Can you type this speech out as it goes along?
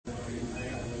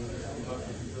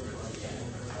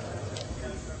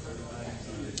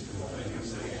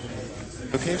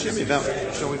Okay, Jimmy,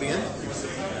 shall we begin?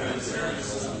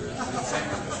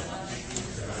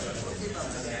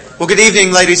 Well, good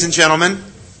evening, ladies and gentlemen.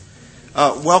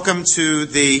 Welcome to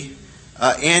the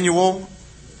annual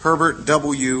Herbert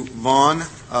W. Vaughan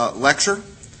Lecture.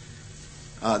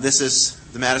 This is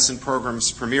the Madison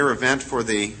program's premier event for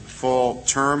the fall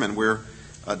term, and we're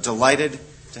delighted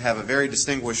to have a very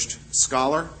distinguished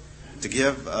scholar to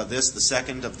give this, the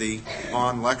second of the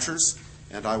Vaughan Lectures,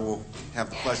 and I will have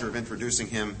the pleasure of introducing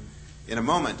him in a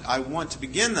moment. I want to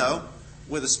begin, though,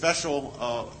 with a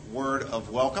special word of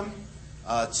welcome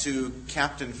to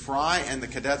Captain Fry and the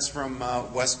cadets from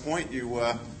West Point. You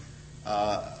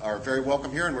are very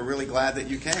welcome here, and we're really glad that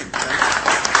you came. Thank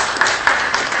you.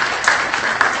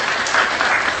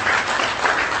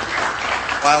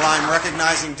 While I'm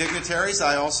recognizing dignitaries,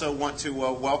 I also want to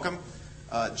welcome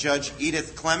Judge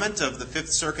Edith Clement of the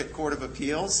Fifth Circuit Court of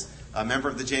Appeals, a member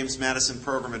of the James Madison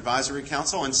Program Advisory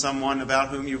Council, and someone about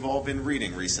whom you've all been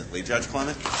reading recently. Judge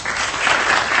Clement?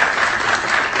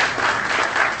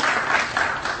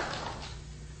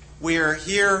 We are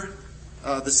here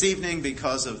this evening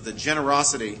because of the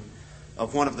generosity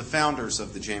of one of the founders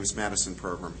of the James Madison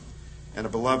Program and a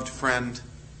beloved friend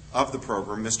of the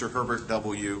program, Mr. Herbert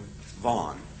W.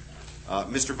 Vaughan.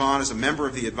 Mr. Vaughan is a member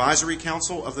of the Advisory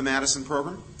Council of the Madison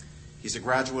Program. He's a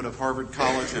graduate of Harvard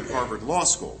College and Harvard Law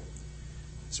School.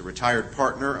 He's a retired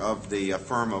partner of the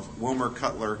firm of Wilmer,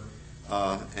 Cutler,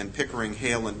 and Pickering,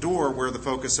 Hale, and Dorr, where the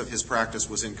focus of his practice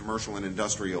was in commercial and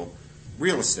industrial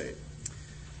real estate.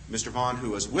 Mr. Vaughan,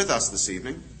 who is with us this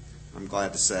evening, I'm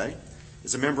glad to say,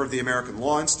 is a member of the American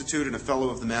Law Institute and a fellow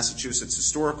of the Massachusetts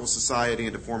Historical Society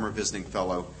and a former visiting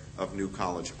fellow of New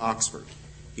College, Oxford.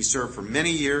 He served for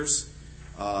many years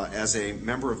as a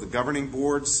member of the governing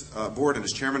board and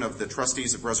as chairman of the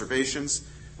Trustees of Reservations,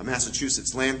 a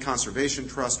Massachusetts Land Conservation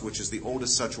Trust, which is the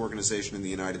oldest such organization in the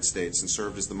United States, and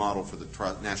served as the model for the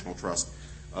National Trust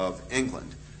of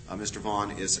England. Mr.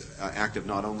 Vaughan is active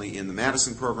not only in the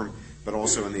Madison Program, but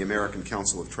also in the American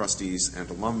Council of Trustees and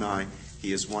Alumni.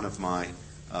 He is one of my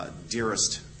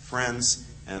dearest friends,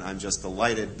 and I'm just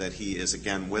delighted that he is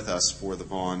again with us for the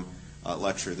Vaughan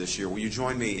Lecture this year. Will you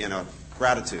join me in a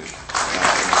gratitude?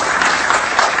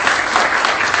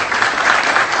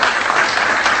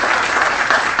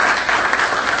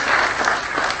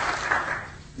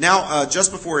 Now,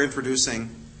 just before introducing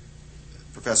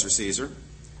Professor Caesar,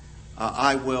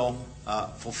 I will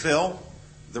fulfill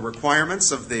the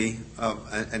requirements of the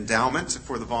endowment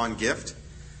for the Vaughan gift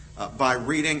by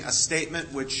reading a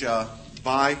statement which,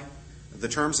 by the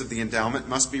terms of the endowment,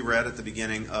 must be read at the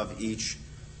beginning of each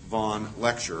Vaughan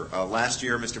Lecture. Last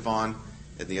year, Mr. Vaughan,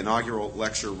 at the inaugural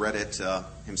lecture, read it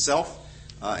himself,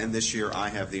 and this year I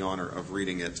have the honor of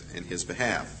reading it in his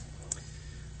behalf.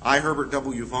 I, Herbert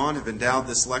W. Vaughan, have endowed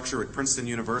this lecture at Princeton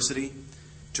University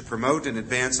to promote and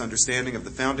advance understanding of the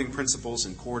founding principles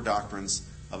and core doctrines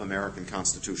of American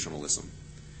constitutionalism.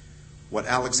 What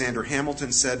Alexander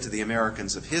Hamilton said to the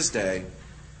Americans of his day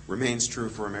remains true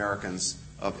for Americans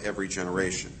of every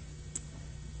generation.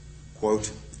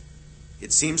 Quote,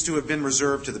 "It seems to have been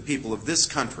reserved to the people of this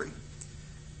country,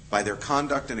 by their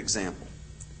conduct and example,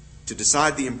 to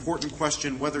decide the important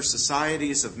question whether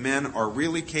societies of men are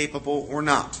really capable or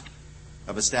not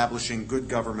of establishing good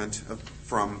government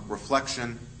from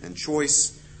reflection and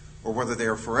choice, or whether they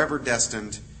are forever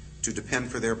destined to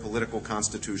depend for their political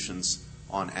constitutions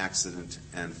on accident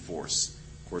and force."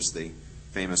 Of course, the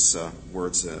famous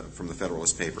words from the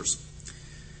Federalist Papers.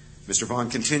 Mr. Vaughan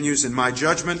continues, "In my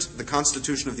judgment, the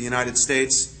Constitution of the United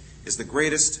States is the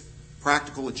greatest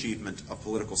practical achievement of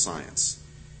political science.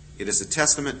 It is a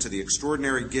testament to the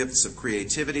extraordinary gifts of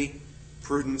creativity,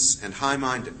 prudence, and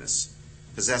high-mindedness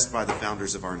possessed by the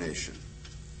founders of our nation.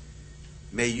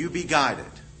 May you be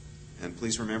guided," and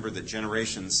please remember that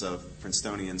generations of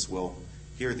Princetonians will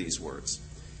hear these words,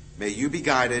 "may you be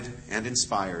guided and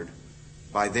inspired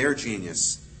by their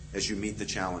genius as you meet the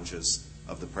challenges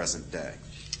of the present day."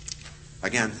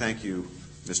 Again, thank you,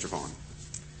 Mr. Vaughan.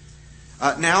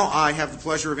 Now I have the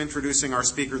pleasure of introducing our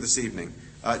speaker this evening.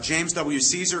 James W.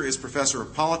 Caesar is professor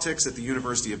of politics at the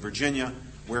University of Virginia,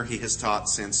 where he has taught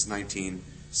since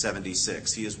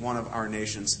 1976. He is one of our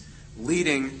nation's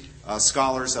leading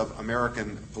scholars of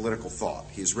American political thought.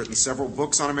 He has written several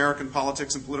books on American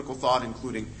politics and political thought,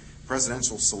 including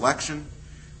Presidential Selection,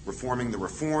 Reforming the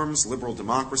Reforms, Liberal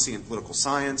Democracy and Political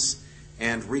Science,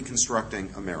 and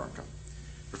Reconstructing America.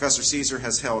 Professor Caesar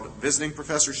has held visiting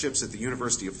professorships at the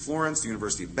University of Florence, the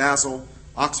University of Basel,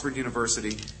 Oxford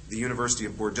University, the University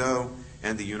of Bordeaux,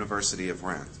 and the University of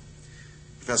Rennes.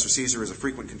 Professor Caesar is a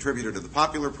frequent contributor to the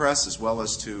popular press as well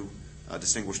as to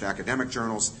distinguished academic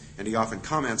journals, and he often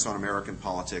comments on American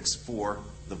politics for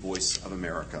the Voice of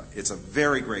America. It's a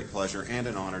very great pleasure and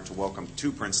an honor to welcome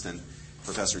to Princeton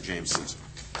Professor James Caesar.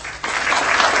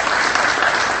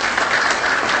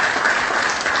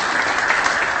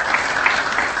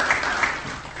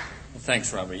 Well,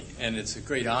 thanks, Robbie, and it's a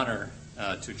great honor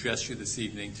to address you this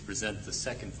evening to present the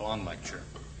second Vaughn Lecture.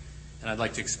 And I'd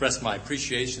like to express my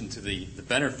appreciation to the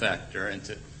benefactor and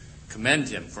to commend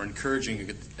him for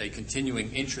encouraging a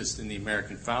continuing interest in the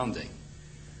American founding,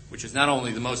 which is not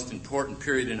only the most important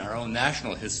period in our own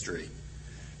national history,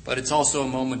 but it's also a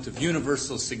moment of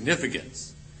universal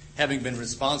significance, having been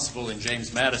responsible, in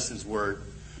James Madison's word,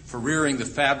 for rearing the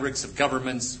fabrics of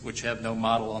governments which have no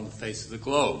model on the face of the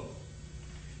globe.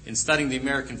 In studying the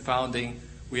American founding,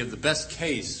 we have the best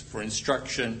case for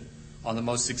instruction on the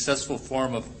most successful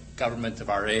form of government of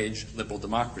our age, liberal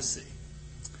democracy.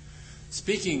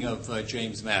 Speaking of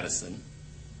James Madison,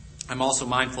 I'm also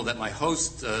mindful that my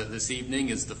host this evening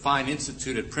is the fine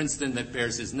institute at Princeton that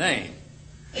bears his name.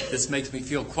 This makes me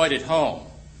feel quite at home,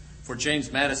 for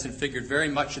James Madison figured very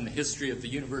much in the history of the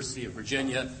University of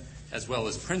Virginia as well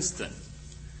as Princeton.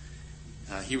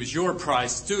 He was your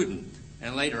prize student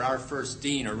and later our first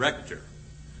dean or rector.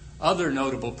 Other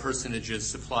notable personages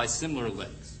supply similar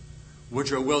links.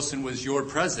 Woodrow Wilson was your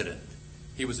president.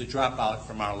 He was a dropout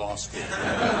from our law school.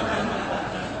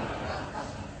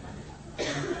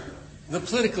 The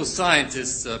political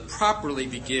scientist properly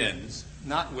begins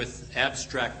not with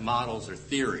abstract models or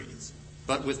theories,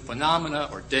 but with phenomena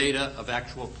or data of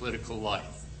actual political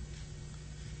life.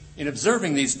 In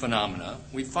observing these phenomena,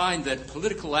 we find that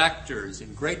political actors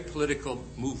in great political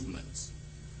movements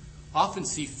often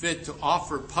see fit to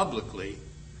offer publicly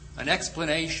an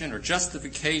explanation or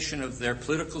justification of their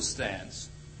political stance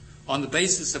on the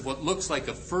basis of what looks like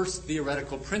a first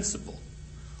theoretical principle,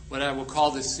 what I will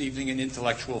call this evening an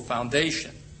intellectual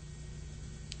foundation.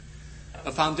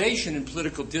 A foundation in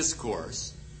political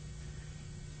discourse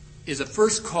is a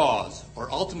first cause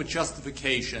or ultimate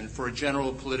justification for a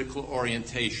general political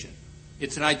orientation.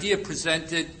 It's an idea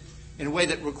presented in a way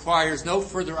that requires no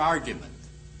further argument,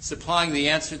 supplying the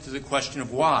answer to the question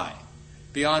of why,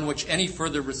 beyond which any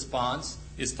further response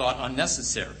is thought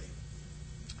unnecessary.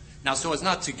 Now, so as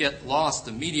not to get lost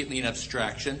immediately in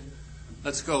abstraction,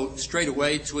 let's go straight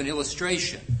away to an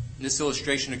illustration. And this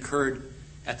illustration occurred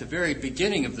at the very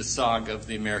beginning of the saga of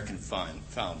the American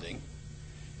founding,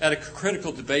 at a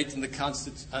critical debate in the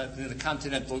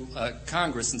Continental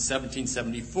Congress in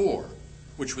 1774,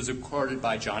 which was recorded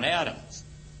by John Adams.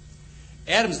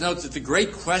 Adams notes that the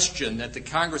great question that the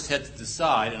Congress had to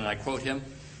decide, and I quote him,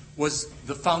 was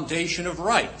the foundation of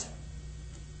right.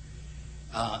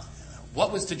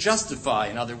 What was to justify,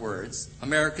 in other words,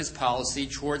 America's policy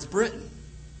towards Britain?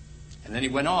 And then he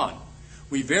went on.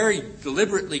 We very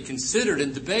deliberately considered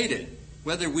and debated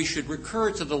whether we should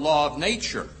recur to the law of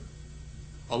nature,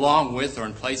 along with or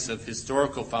in place of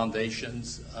historical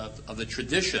foundations of the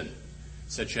tradition,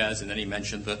 such as, and then he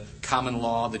mentioned the common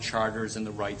law, the charters, and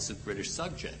the rights of British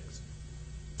subjects.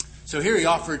 So here he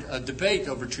offered a debate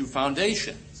over two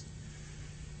foundations.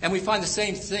 And we find the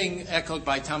same thing echoed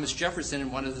by Thomas Jefferson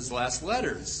in one of his last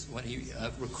letters when he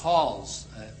recalls,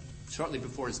 shortly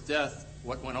before his death,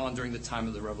 what went on during the time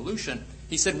of the Revolution.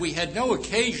 He said, "We had no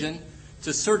occasion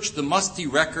to search the musty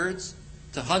records,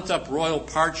 to hunt up royal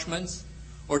parchments,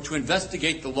 or to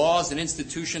investigate the laws and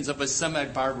institutions of a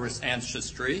semi-barbarous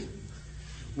ancestry.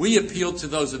 We appealed to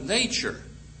those of nature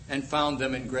and found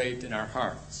them engraved in our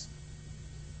hearts."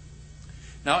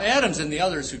 Now, Adams and the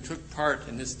others who took part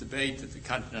in this debate at the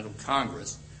Continental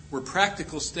Congress were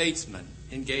practical statesmen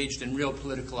engaged in real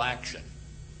political action.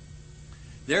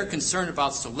 Their concern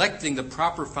about selecting the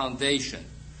proper foundation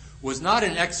was not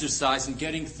an exercise in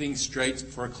getting things straight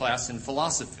for a class in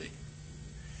philosophy.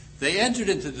 They entered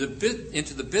into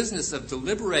the business of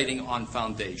deliberating on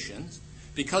foundations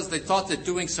because they thought that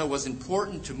doing so was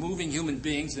important to moving human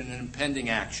beings in an impending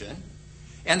action,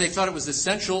 and they thought it was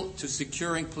essential to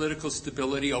securing political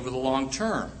stability over the long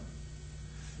term.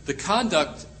 The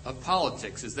conduct of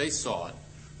politics, as they saw it,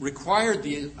 required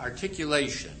the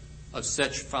articulation of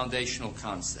such foundational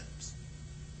concepts.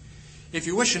 If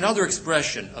you wish another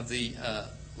expression of the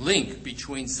link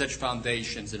between such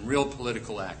foundations and real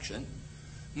political action,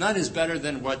 none is better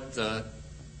than what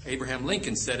Abraham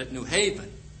Lincoln said at New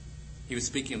Haven. He was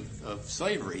speaking of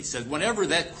slavery. He said, "Whenever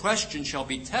that question shall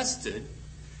be tested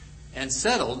and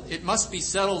settled, it must be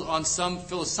settled on some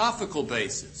philosophical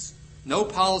basis. No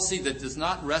policy that does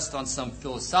not rest on some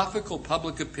philosophical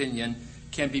public opinion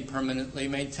can be permanently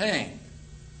maintained."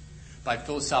 By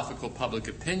philosophical public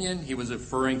opinion, he was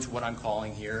referring to what I'm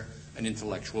calling here an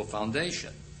intellectual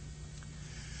foundation.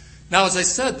 Now, as I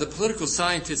said, the political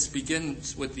scientist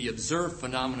begins with the observed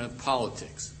phenomena of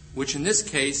politics, which in this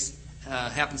case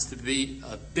happens to be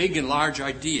big and large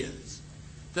ideas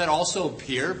that also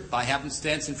appear by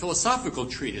happenstance in philosophical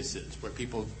treatises where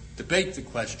people debate the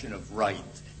question of right.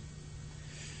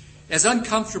 As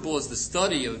uncomfortable as the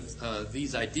study of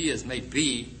these ideas may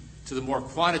be to the more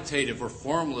quantitative or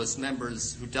formalist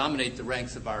members who dominate the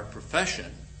ranks of our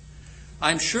profession,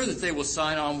 I'm sure that they will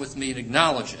sign on with me in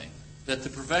acknowledging that the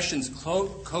profession's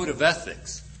code of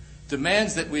ethics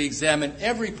demands that we examine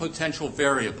every potential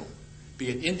variable, be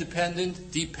it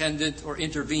independent, dependent, or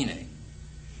intervening,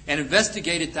 and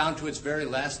investigate it down to its very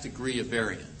last degree of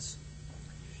variance.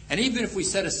 And even if we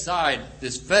set aside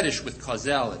this fetish with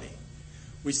causality,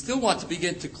 we still want to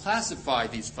begin to classify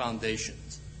these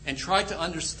foundations and try to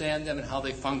understand them and how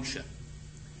they function.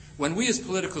 When we as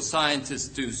political scientists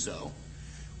do so,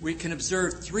 we can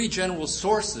observe three general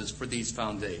sources for these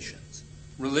foundations: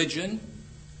 religion,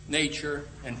 nature,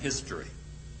 and history.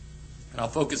 And I'll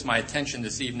focus my attention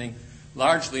this evening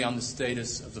largely on the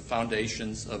status of the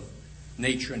foundations of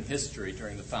nature and history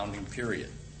during the founding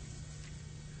period.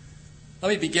 Let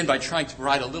me begin by trying to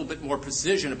provide a little bit more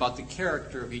precision about the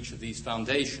character of each of these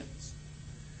foundations.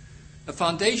 A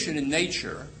foundation in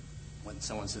nature, when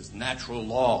someone says natural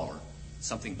law or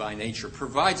something by nature,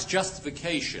 provides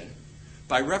justification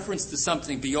by reference to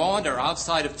something beyond or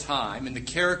outside of time in the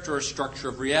character or structure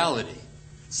of reality,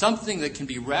 something that can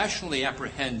be rationally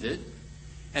apprehended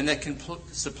and that can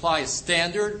supply a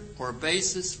standard or a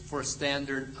basis for a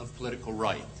standard of political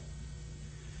right.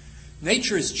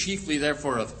 Nature is chiefly,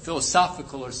 therefore, a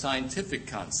philosophical or scientific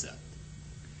concept.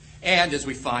 And, as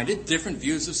we find it, different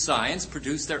views of science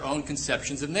produce their own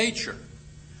conceptions of nature.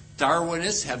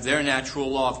 Darwinists have their natural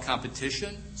law of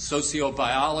competition.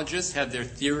 Sociobiologists have their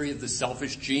theory of the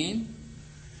selfish gene.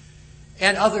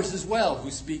 And others as well, who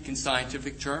speak in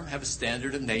scientific terms, have a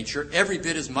standard of nature every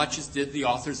bit as much as did the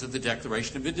authors of the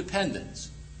Declaration of Independence.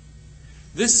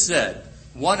 This said,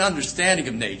 one understanding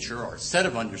of nature, or set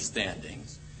of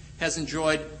understandings, has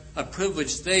enjoyed a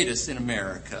privileged status in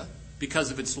America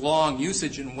because of its long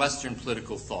usage in Western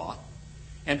political thought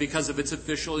and because of its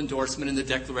official endorsement in the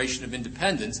Declaration of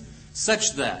Independence,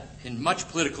 such that, in much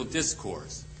political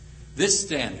discourse, this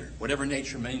standard, whatever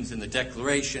nature means in the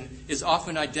Declaration, is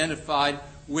often identified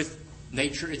with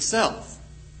nature itself.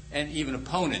 And even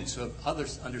opponents of other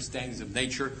understandings of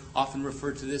nature often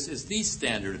refer to this as the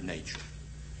standard of nature.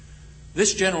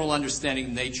 This general understanding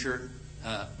of nature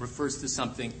refers to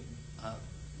something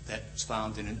that's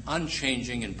found in an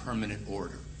unchanging and permanent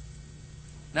order.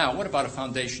 Now, what about a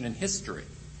foundation in history?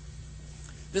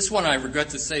 This one, I regret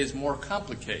to say, is more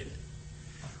complicated.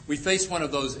 We face one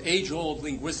of those age-old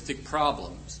linguistic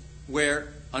problems where,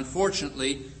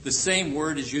 unfortunately, the same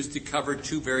word is used to cover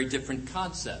two very different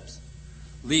concepts,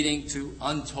 leading to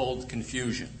untold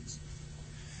confusions.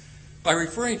 By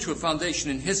referring to a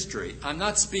foundation in history, I'm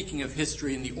not speaking of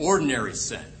history in the ordinary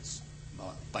sense,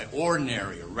 by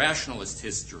ordinary or rationalist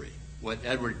history, what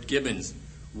Edward Gibbons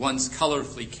once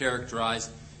colorfully characterized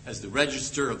as the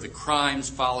register of the crimes,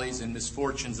 follies, and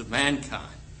misfortunes of mankind.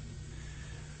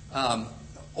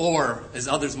 Or, as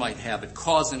others might have it,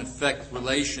 cause and effect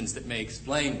relations that may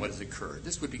explain what has occurred.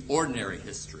 This would be ordinary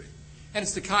history. And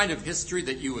it's the kind of history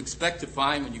that you expect to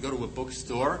find when you go to a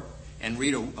bookstore and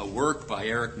read a work by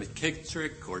Eric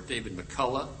McKittrick or David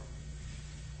McCullough,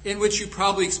 in which you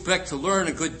probably expect to learn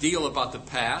a good deal about the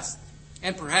past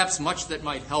and perhaps much that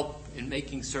might help in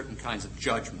making certain kinds of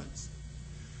judgments.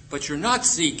 But you're not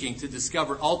seeking to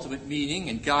discover ultimate meaning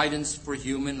and guidance for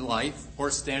human life or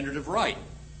standard of right.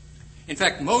 In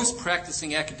fact, most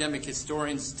practicing academic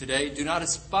historians today do not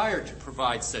aspire to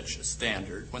provide such a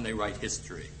standard when they write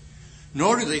history,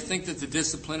 nor do they think that the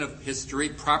discipline of history,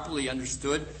 properly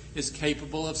understood, is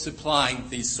capable of supplying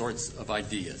these sorts of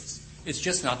ideas. It's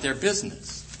just not their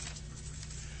business.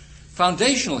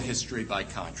 Foundational history, by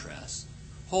contrast,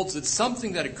 holds that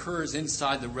something that occurs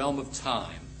inside the realm of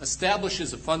time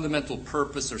establishes a fundamental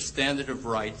purpose or standard of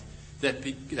right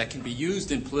that can be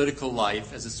used in political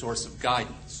life as a source of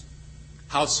guidance.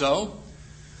 How so?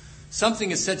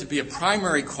 Something is said to be a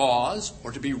primary cause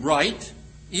or to be right,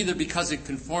 either because it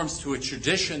conforms to a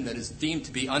tradition that is deemed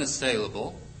to be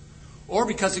unassailable, or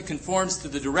because it conforms to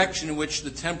the direction in which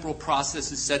the temporal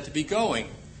process is said to be going,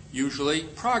 usually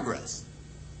progress.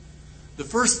 The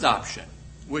first option,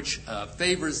 which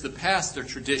favors the past or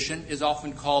tradition, is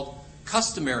often called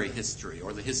customary history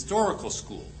or the historical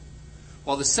school,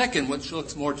 while the second, which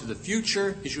looks more to the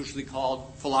future, is usually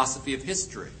called philosophy of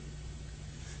history.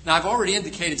 Now, I've already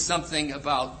indicated something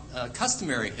about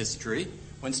customary history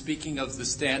when speaking of the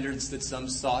standards that some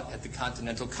sought at the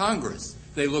Continental Congress.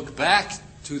 They look back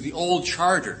to the old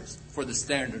charters for the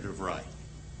standard of right.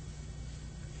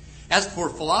 As for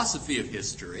philosophy of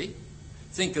history,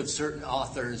 think of certain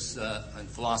authors and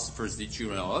philosophers that you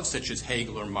know of, such as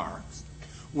Hegel or Marx,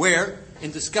 where,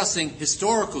 in discussing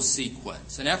historical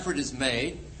sequence, an effort is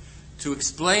made to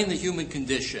explain the human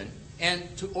condition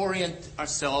and to orient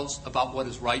ourselves about what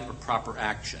is right or proper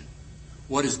action.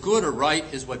 What is good or right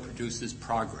is what produces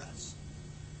progress.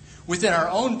 Within our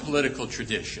own political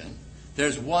tradition,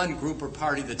 there's one group or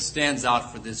party that stands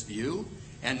out for this view,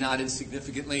 and not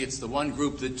insignificantly, it's the one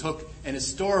group that took an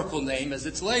historical name as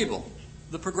its label,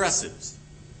 the Progressives.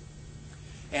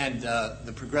 And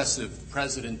the progressive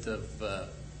president of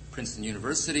Princeton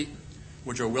University,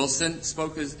 Woodrow Wilson,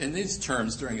 spoke in these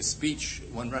terms during a speech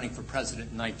when running for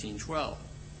president in 1912.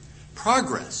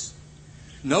 Progress.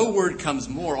 No word comes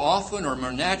more often or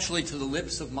more naturally to the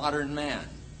lips of modern man.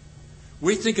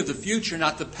 We think of the future,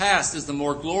 not the past, as the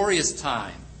more glorious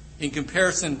time, in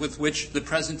comparison with which the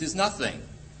present is nothing.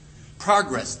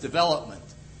 Progress, development,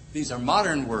 these are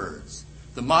modern words.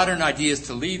 The modern idea is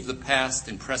to leave the past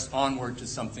and press onward to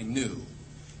something new.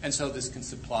 And so this can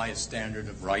supply a standard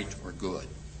of right or good.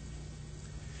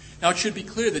 Now, it should be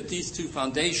clear that these two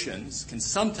foundations can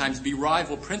sometimes be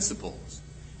rival principles,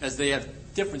 as they have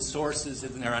different sources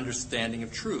in their understanding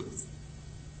of truth.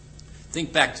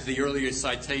 Think back to the earlier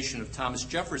citation of Thomas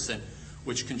Jefferson,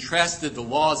 which contrasted the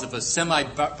laws of a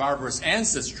semi-barbarous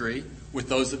ancestry with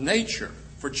those of nature.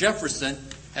 For Jefferson,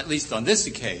 at least on this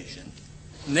occasion,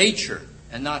 nature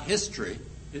and not history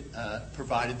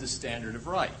provided the standard of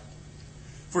right.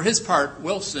 For his part,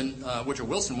 Woodrow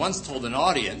Wilson once told an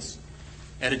audience,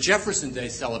 at a Jefferson Day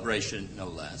celebration no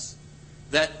less,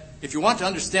 that if you want to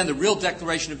understand the real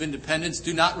Declaration of Independence,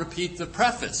 do not repeat the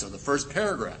preface or the first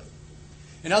paragraph.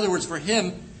 In other words, for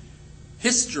him,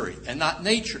 history and not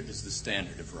nature is the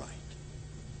standard of right.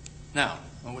 Now,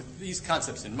 with these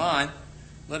concepts in mind,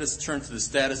 let us turn to the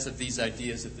status of these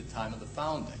ideas at the time of the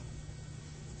founding.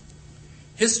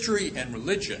 History and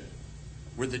religion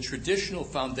were the traditional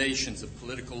foundations of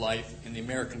political life in the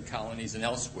American colonies and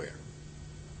elsewhere.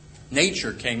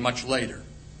 Nature came much later.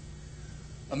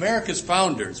 America's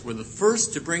founders were the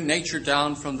first to bring nature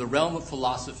down from the realm of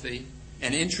philosophy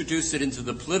and introduce it into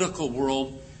the political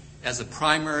world as a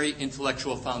primary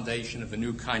intellectual foundation of a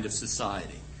new kind of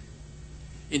society.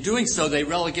 In doing so, they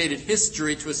relegated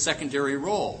history to a secondary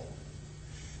role.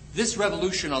 This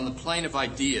revolution on the plane of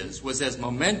ideas was as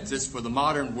momentous for the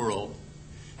modern world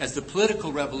as the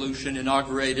political revolution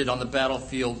inaugurated on the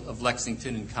battlefield of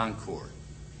Lexington and Concord.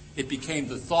 It became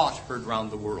the thought heard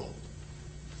round the world.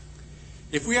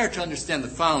 If we are to understand the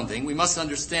founding, we must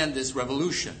understand this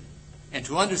revolution. And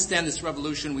to understand this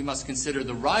revolution, we must consider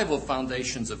the rival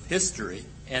foundations of history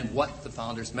and what the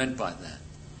founders meant by that.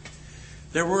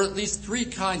 There were at least three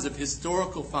kinds of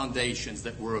historical foundations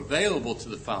that were available to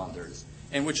the founders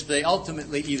and which they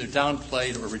ultimately either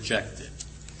downplayed or rejected.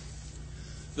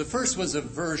 The first was a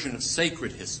version of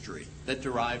sacred history that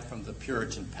derived from the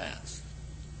Puritan past.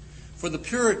 For the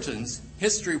Puritans,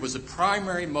 history was a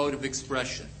primary mode of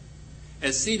expression,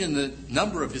 as seen in the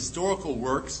number of historical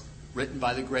works written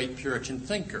by the great Puritan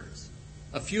thinkers.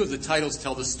 A few of the titles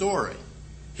tell the story.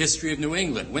 History of New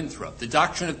England, Winthrop. The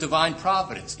Doctrine of Divine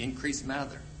Providence, Increase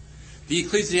Mather. The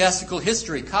Ecclesiastical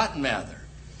History, Cotton Mather.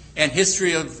 And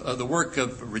History of the Work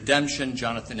of Redemption,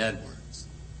 Jonathan Edwards.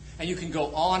 And you can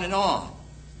go on and on.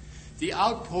 The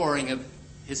outpouring of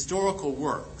historical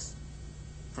works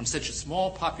from such a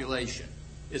small population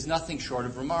is nothing short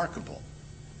of remarkable.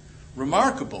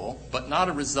 Remarkable, but not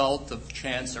a result of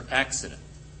chance or accident.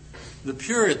 The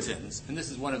Puritans, and this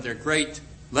is one of their great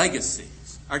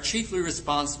legacies, are chiefly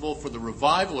responsible for the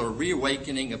revival or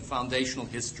reawakening of foundational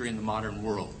history in the modern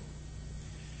world.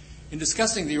 In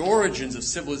discussing the origins of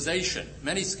civilization,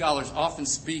 many scholars often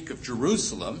speak of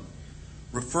Jerusalem,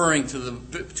 referring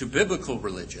to biblical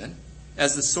religion,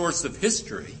 as the source of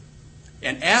history,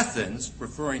 and Athens,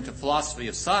 referring to philosophy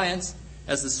of science,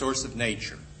 as the source of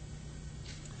nature.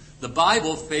 The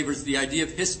Bible favors the idea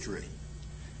of history.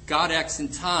 God acts in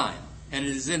time, and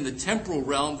it is in the temporal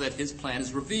realm that his plan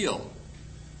is revealed.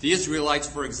 The Israelites,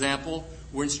 for example,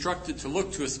 were instructed to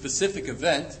look to a specific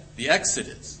event, the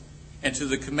Exodus, and to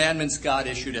the commandments God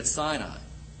issued at Sinai.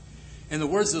 In the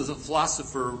words of the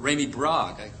philosopher Remy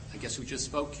Bragg, I guess who just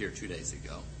spoke here 2 days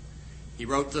ago, he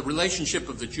wrote, "The relationship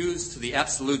of the Jews to the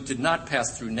absolute did not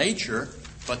pass through nature,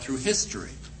 but through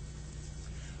history."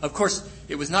 Of course,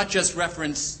 it was not just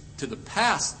reference to the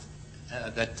past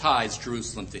that ties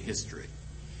Jerusalem to history.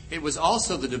 It was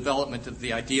also the development of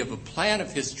the idea of a plan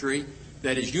of history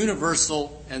that is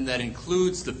universal and that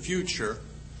includes the future,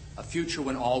 a future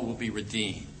when all will be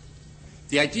redeemed.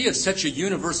 The idea of such a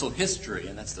universal history,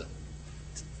 and that's the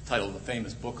title of a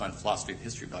famous book on philosophy of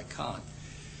history by Kant,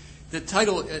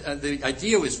 the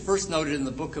idea was first noted in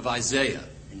the book of Isaiah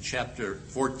in chapter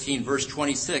 14, verse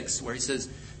 26, where he says,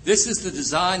 "This is the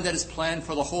design that is planned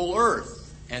for the whole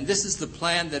earth, and this is the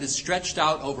plan that is stretched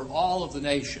out over all of the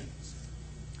nations."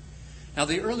 Now,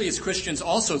 the earliest Christians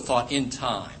also thought in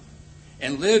time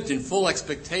and lived in full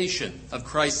expectation of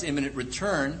Christ's imminent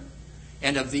return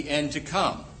and of the end to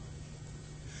come.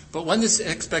 But when this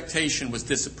expectation was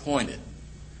disappointed,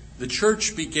 the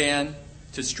church began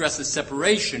to stress a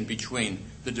separation between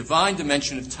the divine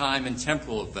dimension of time and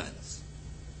temporal events.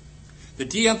 The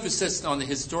de-emphasis on the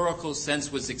historical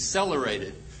sense was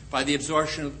accelerated by the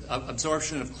absorption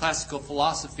of classical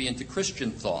philosophy into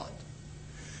Christian thought.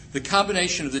 The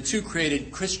combination of the two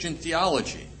created Christian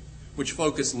theology, which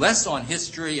focused less on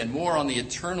history and more on the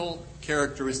eternal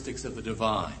characteristics of the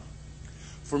divine.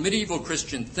 For medieval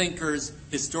Christian thinkers,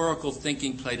 historical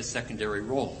thinking played a secondary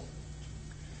role.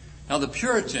 Now, the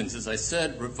Puritans, as I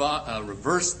said,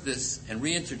 reversed this and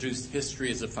reintroduced history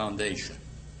as a foundation.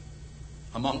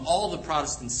 Among all the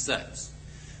Protestant sects,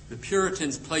 the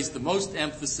Puritans placed the most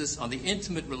emphasis on the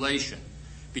intimate relation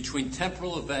between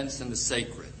temporal events and the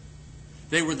sacred.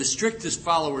 They were the strictest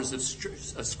followers of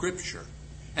Scripture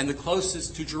and the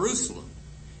closest to Jerusalem.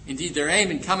 Indeed, their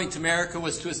aim in coming to America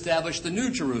was to establish the New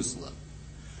Jerusalem.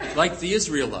 Like the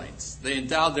Israelites, they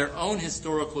endowed their own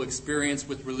historical experience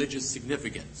with religious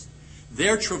significance.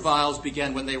 Their travails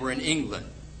began when they were in England,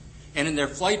 and in their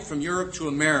flight from Europe to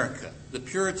America, the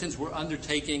Puritans were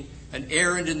undertaking an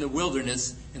errand in the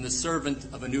wilderness in the servant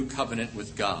of a new covenant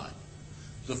with God.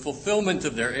 The fulfillment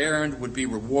of their errand would be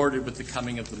rewarded with the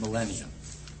coming of the millennium.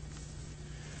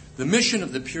 The mission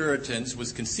of the Puritans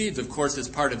was conceived, of course, as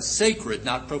part of sacred,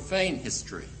 not profane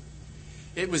history.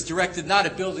 It was directed not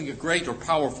at building a great or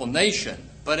powerful nation,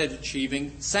 but at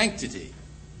achieving sanctity.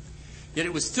 Yet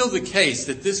it was still the case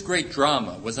that this great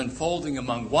drama was unfolding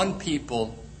among one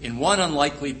people in one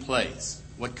unlikely place,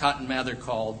 what Cotton Mather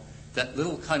called that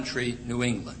little country, New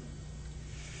England.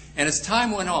 And as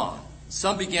time went on,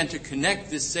 some began to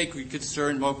connect this sacred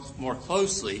concern more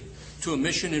closely to a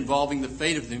mission involving the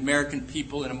fate of the American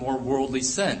people in a more worldly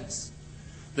sense.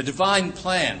 The divine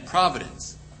plan,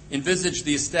 providence, envisaged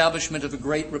the establishment of a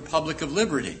great republic of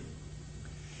liberty.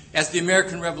 As the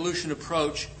American Revolution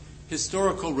approached,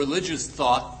 historical religious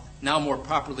thought, now more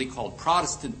properly called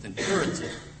Protestant than Puritan,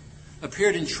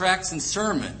 appeared in tracts and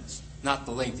sermons, not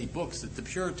the lengthy books that the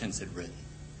Puritans had written.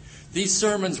 These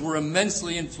sermons were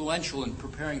immensely influential in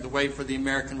preparing the way for the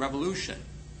American Revolution.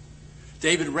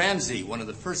 David Ramsay, one of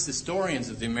the first historians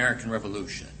of the American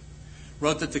Revolution,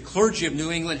 wrote that the clergy of New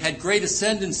England had great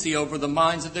ascendancy over the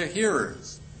minds of their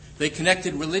hearers. They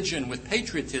connected religion with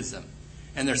patriotism,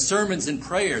 and their sermons and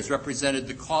prayers represented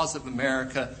the cause of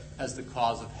America as the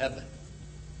cause of heaven.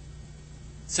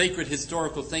 Sacred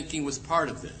historical thinking was part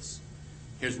of this.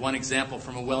 Here's one example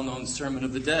from a well-known sermon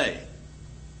of the day.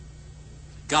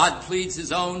 God pleads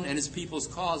his own and his people's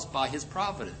cause by his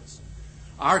providence.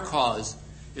 Our cause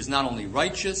is not only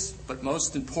righteous, but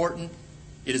most important,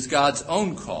 it is God's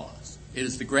own cause. It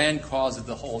is the grand cause of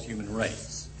the whole human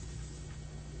race.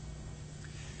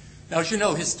 Now, as you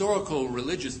know, historical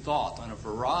religious thought on a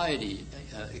variety,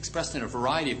 expressed in a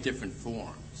variety of different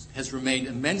forms, has remained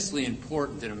immensely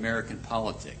important in American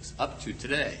politics up to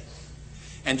today.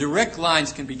 And direct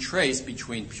lines can be traced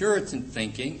between Puritan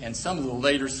thinking and some of the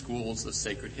later schools of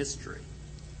sacred history.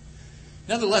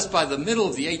 Nevertheless, by the middle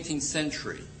of the 18th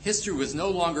century, history was no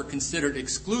longer considered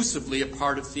exclusively a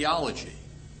part of theology.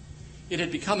 It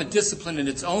had become a discipline in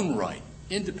its own right,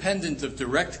 independent of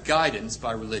direct guidance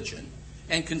by religion,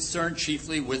 and concerned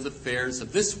chiefly with affairs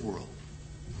of this world.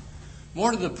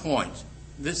 More to the point,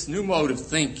 this new mode of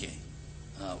thinking,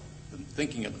 the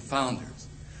thinking of the founders,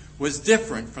 was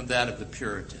different from that of the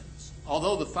Puritans,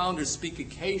 although the founders speak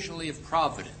occasionally of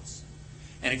providence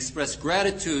and express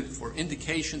gratitude for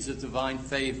indications of divine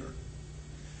favor.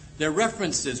 Their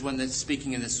references, when they're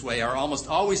speaking in this way, are almost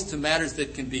always to matters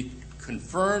that can be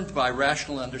confirmed by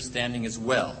rational understanding as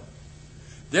well.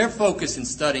 Their focus in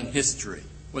studying history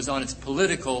was on its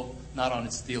political, not on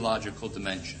its theological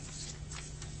dimensions.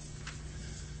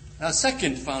 Now, a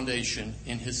second foundation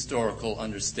in historical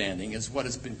understanding is what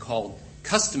has been called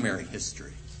customary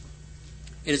history.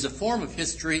 It is a form of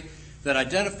history that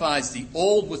identifies the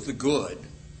old with the good,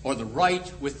 or the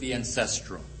right with the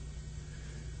ancestral.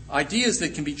 Ideas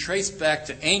that can be traced back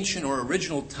to ancient or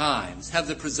original times have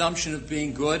the presumption of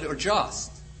being good or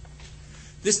just.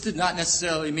 This did not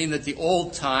necessarily mean that the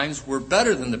old times were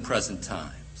better than the present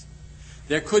times.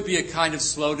 There could be a kind of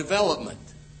slow development.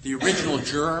 The original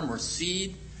germ or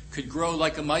seed could grow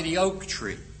like a mighty oak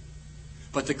tree.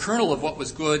 But the kernel of what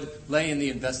was good lay in the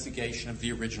investigation of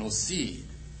the original seed.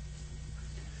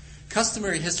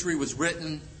 Customary history was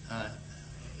written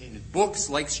in books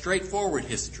like straightforward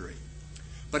history,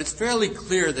 but it's fairly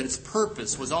clear that its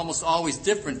purpose was almost always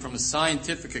different from a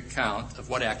scientific account of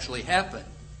what actually happened.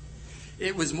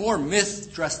 It was more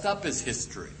myth dressed up as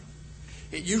history.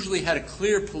 It usually had a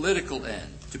clear political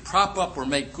end, to prop up or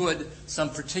make good some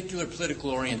particular political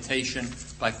orientation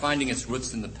by finding its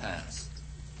roots in the past.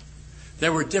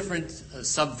 There were different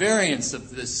subvariants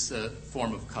of this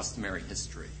form of customary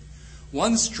history.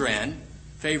 One strand,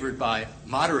 favored by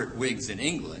moderate Whigs in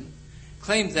England,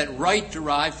 claimed that right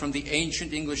derived from the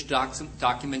ancient English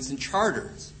documents and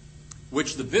charters,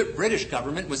 which the British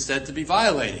government was said to be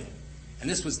violating. And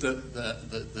this was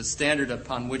the standard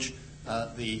upon which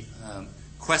the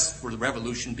quest for the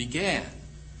revolution began.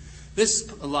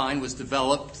 This line was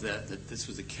developed, that this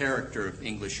was a character of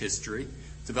English history,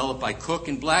 developed by Coke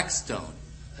and Blackstone,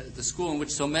 the school in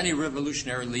which so many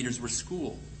revolutionary leaders were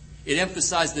schooled. It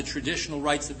emphasized the traditional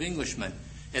rights of Englishmen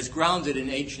as grounded in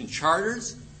ancient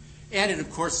charters, and it, of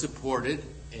course, supported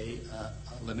a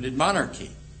limited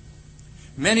monarchy.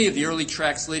 Many of the early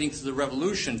tracts leading to the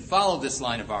revolution followed this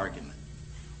line of argument,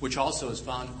 which also is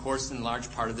found, of course, in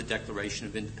large part of the Declaration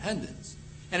of Independence.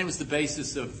 And it was the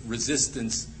basis of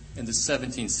resistance in the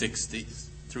 1760s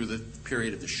through the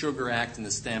period of the Sugar Act and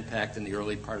the Stamp Act in the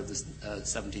early part of the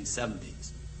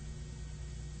 1770s.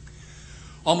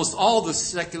 Almost all the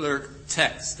secular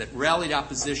texts that rallied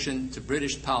opposition to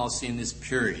British policy in this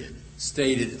period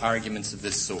stated arguments of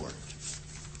this sort.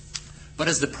 But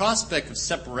as the prospect of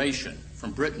separation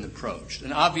from Britain approached,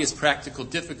 an obvious practical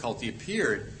difficulty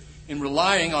appeared in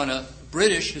relying on a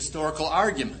British historical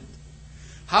argument.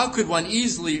 How could one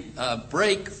easily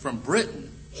break from Britain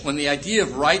when the idea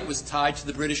of right was tied to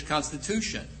the British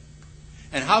Constitution?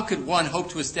 And how could one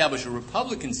hope to establish a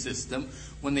republican system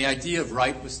when the idea of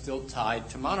right was still tied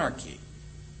to monarchy?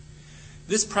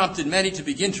 This prompted many to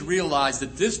begin to realize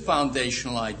that this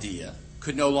foundational idea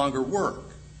could no longer work.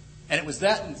 And it was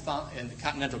that in the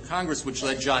Continental Congress which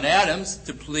led John Adams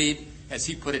to plead, as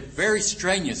he put it very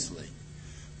strenuously,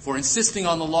 for insisting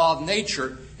on the law of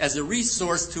nature as a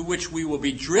resource to which we will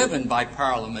be driven by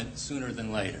Parliament sooner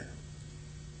than later.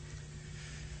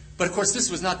 But, of course, this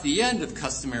was not the end of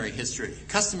customary history.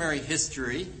 Customary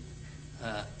history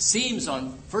seems,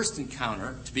 on first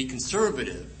encounter, to be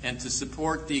conservative and to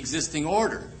support the existing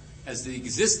order, as the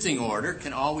existing order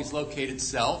can always locate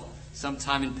itself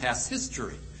sometime in past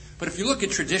history. But if you look at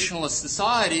traditionalist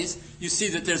societies, you see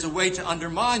that there's a way to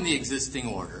undermine the existing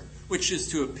order, which is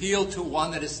to appeal to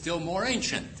one that is still more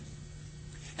ancient.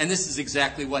 And this is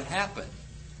exactly what happened.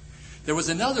 There was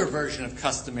another version of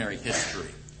customary history,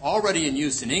 already in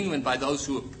use in England by those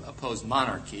who opposed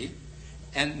monarchy,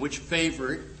 and which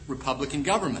favored republican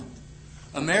government.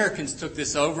 Americans took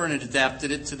this over and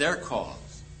adapted it to their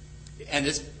cause. And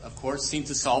this, of course, seemed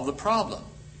to solve the problem.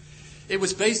 It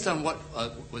was based on what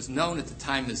was known at the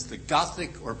time as the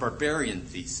Gothic or barbarian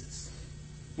thesis,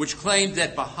 which claimed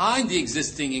that behind the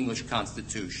existing English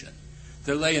Constitution,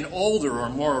 there lay an older or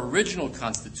more original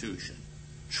Constitution,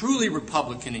 truly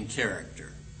republican in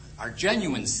character, our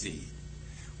genuine seed,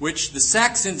 which the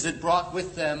Saxons had brought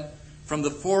with them from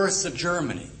the forests of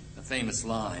Germany, a famous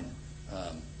line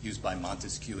used by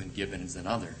Montesquieu and Gibbons and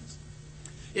others.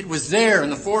 It was there in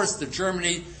the forests of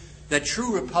Germany that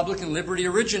true republican liberty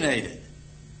originated.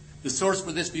 The source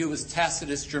for this view was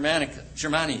Tacitus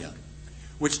Germania,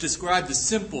 which described the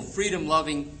simple,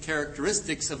 freedom-loving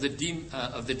characteristics of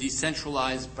the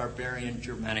decentralized barbarian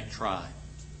Germanic tribe.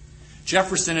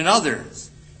 Jefferson and others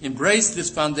embraced this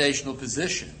foundational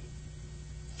position.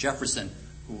 Jefferson,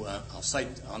 who I'll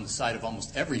cite on the side of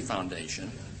almost every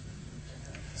foundation.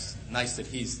 It's nice that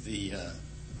he's the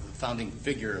founding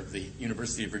figure of the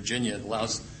University of Virginia. It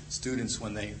allows students,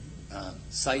 when they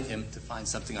cite him, to find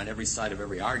something on every side of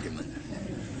every argument.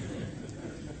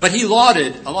 But he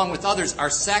lauded, along with others, our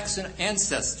Saxon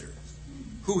ancestors,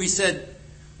 who, he said,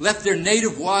 left their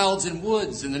native wilds and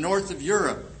woods in the north of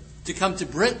Europe to come to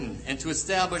Britain and to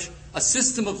establish a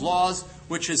system of laws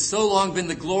which has so long been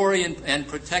the glory and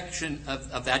protection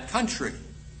of that country.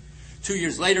 2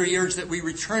 years later, he urged that we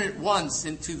return at once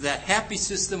into that happy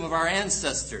system of our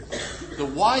ancestors, the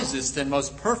wisest and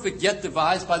most perfect yet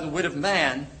devised by the wit of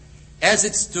man, as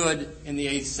it stood in the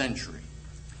 8th century.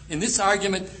 In this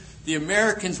argument, the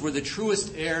Americans were the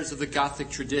truest heirs of the Gothic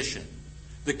tradition.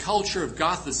 The culture of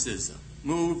Gothicism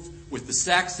moved with the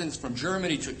Saxons from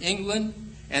Germany to England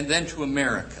and then to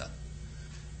America.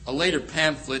 A later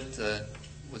pamphlet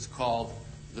was called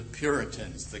The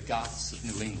Puritans, the Goths of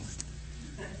New England.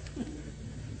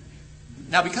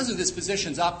 Now, because of this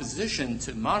position's opposition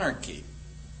to monarchy,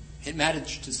 it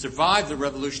managed to survive the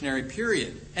revolutionary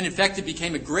period. And in fact, it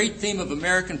became a great theme of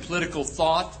American political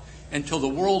thought until the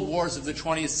world wars of the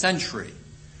 20th century,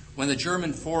 when the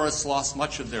German forests lost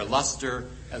much of their luster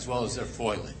as well as their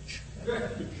foliage.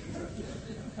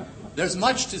 There's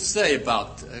much to say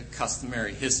about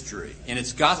customary history in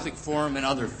its Gothic form and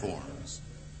other forms.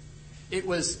 It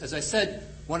was, as I said,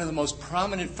 one of the most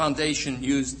prominent foundations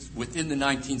used within the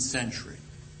 19th century.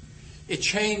 It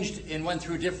changed and went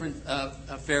through different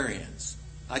variants.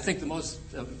 I think the most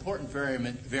important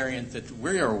variant that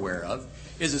we are aware of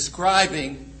is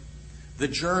ascribing the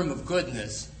germ of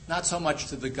goodness not so much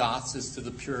to the Goths as to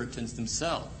the Puritans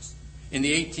themselves. In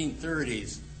the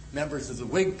 1830s, members of the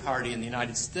Whig Party in the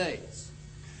United States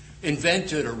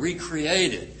invented or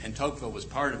recreated, and Tocqueville was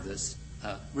part of this,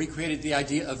 recreated the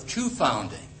idea of two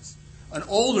foundings. An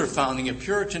older founding, a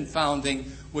Puritan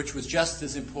founding, which was just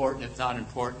as important, if not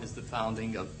important, as the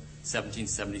founding of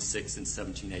 1776 and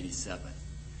 1787.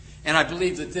 And I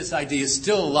believe that this idea is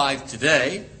still alive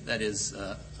today, that is,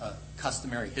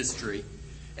 customary history,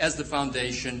 as the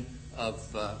foundation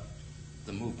of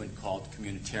the movement called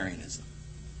communitarianism.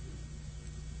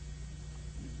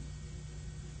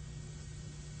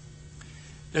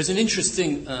 There's an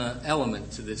interesting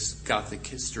element to this Gothic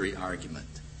history argument.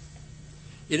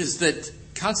 It is that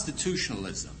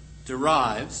constitutionalism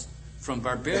derives from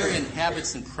barbarian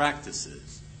habits and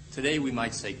practices, today we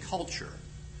might say culture,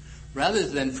 rather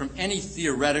than from any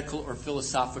theoretical or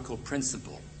philosophical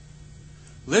principle.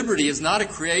 Liberty is not a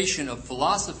creation of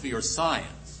philosophy or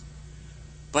science,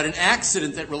 but an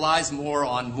accident that relies more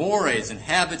on mores and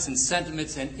habits and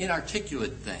sentiments and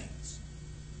inarticulate things.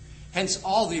 Hence,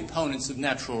 all the opponents of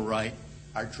natural right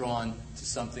are drawn to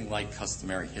something like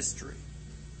customary history.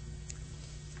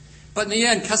 But in the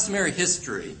end, customary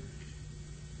history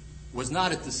was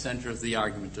not at the center of the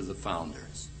argument of the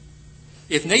founders.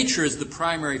 If nature is the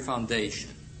primary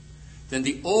foundation, then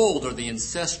the old or the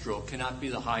ancestral cannot be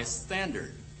the highest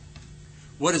standard.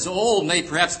 What is old may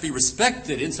perhaps be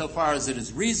respected insofar as it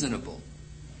is reasonable,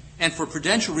 and for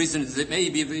prudential reasons it may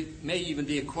even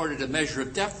be accorded a measure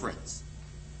of deference.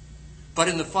 But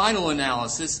in the final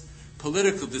analysis,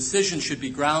 political decisions should be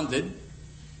grounded,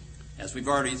 as we've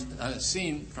already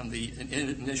seen from the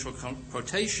initial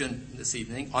quotation this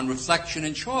evening, on reflection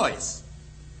and choice.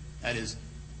 That is,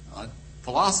 on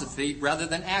philosophy rather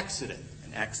than accident.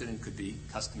 An accident could be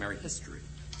customary history.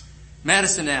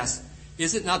 Madison asked,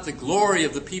 is it not the glory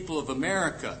of the people of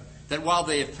America that while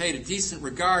they have paid a decent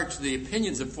regard to the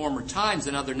opinions of former times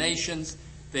and other nations,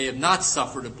 they have not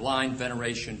suffered a blind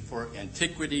veneration for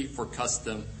antiquity, for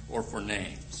custom, or for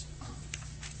names?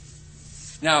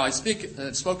 Now, I've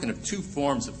spoken of two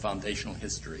forms of foundational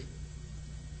history,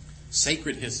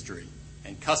 sacred history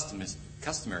and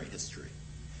customary history.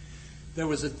 There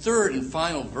was a third and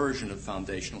final version of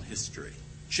foundational history,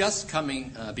 just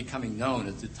becoming known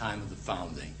at the time of the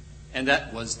founding, and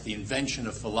that was the invention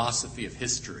of philosophy of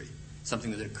history, something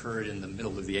that occurred in the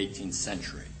middle of the 18th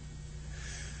century.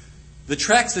 The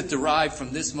tracts that derived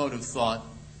from this mode of thought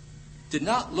did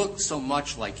not look so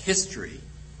much like history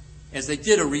as they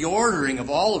did a reordering of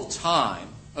all of time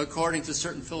according to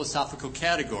certain philosophical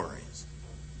categories.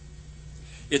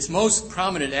 Its most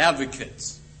prominent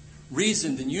advocates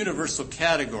reasoned in universal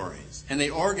categories, and they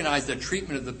organized their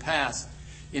treatment of the past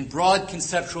in broad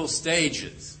conceptual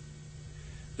stages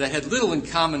that had little in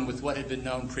common with what had been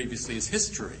known previously as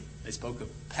history. They spoke of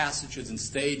passages and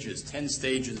stages, 10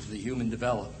 stages of the human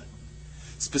development.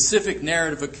 Specific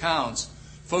narrative accounts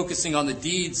focusing on the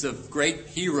deeds of great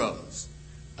heroes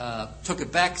took a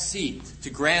back seat to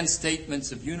grand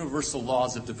statements of universal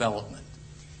laws of development.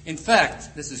 In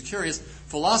fact, this is curious,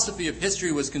 philosophy of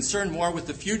history was concerned more with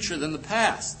the future than the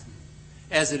past,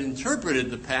 as it interpreted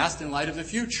the past in light of the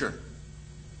future.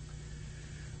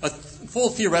 A full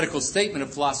theoretical statement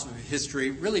of philosophy of history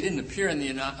really didn't appear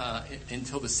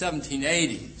until the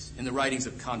 1780s in the writings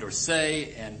of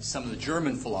Condorcet and some of the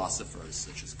German philosophers,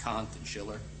 such as Kant and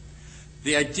Schiller.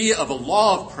 The idea of a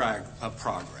law of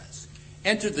progress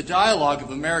entered the dialogue of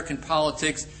American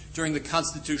politics during the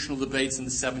constitutional debates in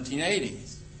the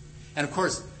 1780s. And of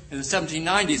course, in the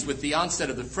 1790s, with the onset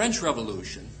of the French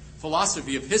Revolution,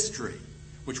 philosophy of history,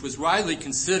 which was widely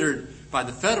considered by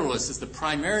the Federalists as the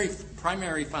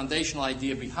primary foundational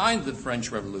idea behind the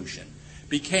French Revolution,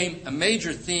 became a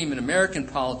major theme in American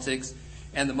politics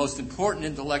and the most important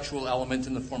intellectual element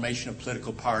in the formation of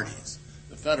political parties.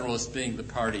 The Federalists being the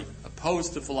party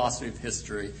opposed to philosophy of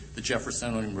history, the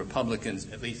Jeffersonian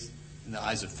Republicans, at least in the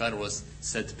eyes of Federalists,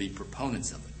 said to be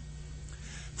proponents of it.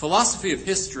 Philosophy of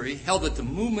history held that the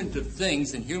movement of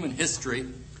things in human history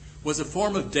was a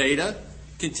form of data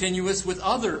continuous with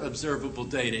other observable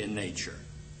data in nature.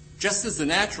 Just as the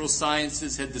natural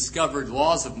sciences had discovered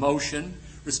laws of motion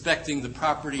respecting the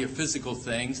property of physical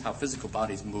things, how physical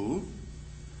bodies move,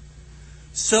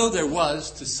 so there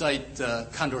was, to cite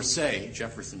Condorcet,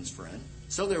 Jefferson's friend,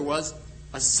 so there was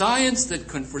a science that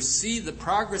could foresee the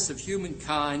progress of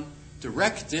humankind,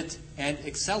 direct it, and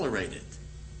accelerate it.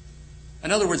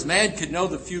 In other words, man could know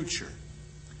the future.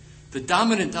 The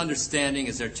dominant understanding,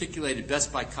 as articulated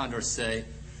best by Condorcet,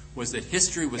 was that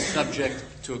history was subject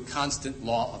to a constant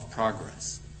law of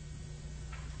progress.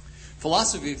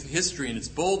 Philosophy of history, in its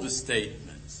boldest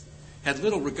statements, had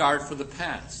little regard for the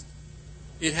past.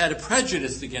 It had a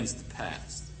prejudice against the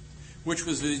past, which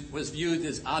was viewed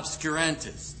as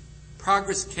obscurantist.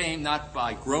 Progress came not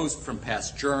by growth from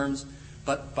past germs,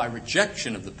 but by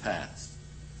rejection of the past,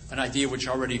 an idea which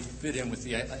already fit in with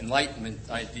the Enlightenment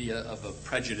idea of a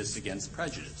prejudice against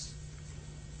prejudice.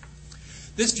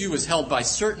 This view was held by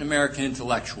certain American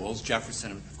intellectuals,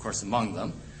 Jefferson, of course, among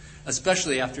them,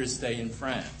 especially after his stay in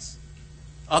France.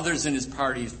 Others in his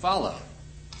party followed.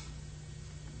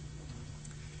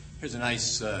 Here's a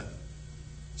nice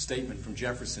statement from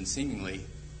Jefferson, seemingly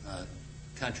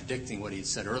contradicting what he had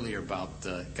said earlier about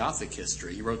Gothic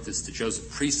history. He wrote this to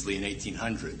Joseph Priestley in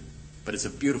 1800, but it's a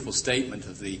beautiful statement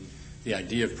of the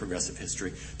idea of progressive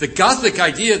history. The Gothic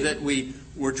idea that we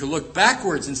were to look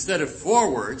backwards instead of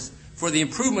forwards for the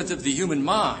improvement of the human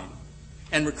mind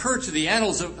and recur to the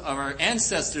annals of our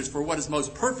ancestors for what is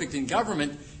most perfect in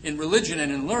government, in religion,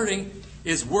 and in learning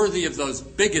is worthy of those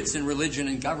bigots in religion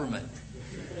and government,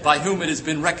 by whom it has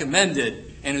been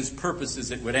recommended and whose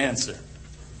purposes it would answer.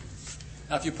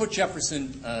 Now, if you put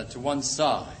Jefferson to one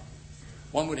side,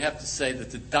 one would have to say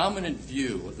that the dominant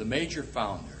view of the major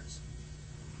founders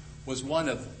was one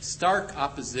of stark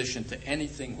opposition to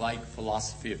anything like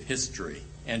philosophy of history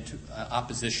and to,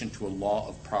 opposition to a law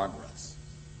of progress.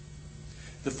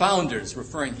 The founders,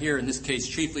 referring here in this case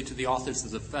chiefly to the authors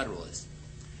of the Federalist,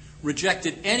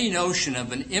 rejected any notion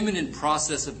of an imminent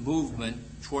process of movement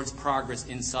towards progress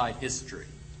inside history.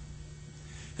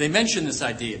 They mention this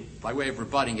idea, by way of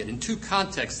rebutting it, in two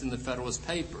contexts in the Federalist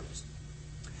Papers.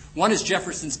 One is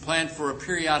Jefferson's plan for a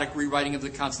periodic rewriting of the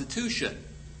Constitution,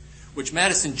 which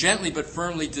Madison gently but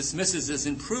firmly dismisses as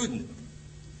imprudent.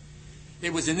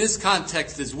 It was in this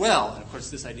context as well, and of course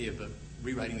this idea of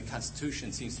rewriting the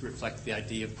Constitution seems to reflect the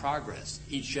idea of progress.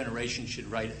 Each generation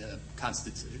should write a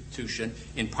Constitution,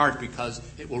 in part because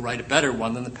it will write a better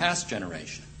one than the past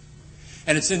generation.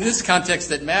 And it's in this context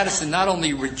that Madison not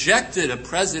only rejected a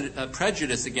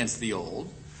prejudice against the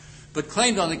old, but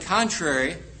claimed, on the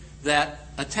contrary, that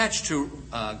attached to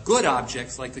good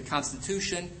objects like the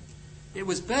Constitution, it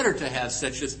was better to have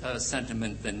such a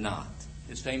sentiment than not.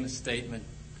 His famous statement,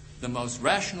 "The most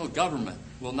rational government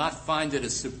will not find it a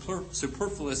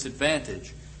superfluous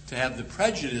advantage to have the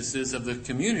prejudices of the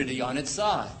community on its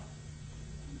side."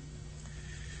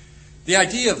 The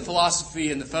idea of philosophy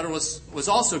in the Federalists was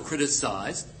also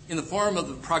criticized in the form of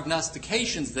the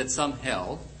prognostications that some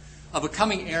held of a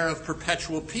coming era of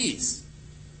perpetual peace.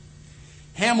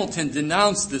 Hamilton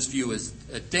denounced this view as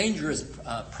a dangerous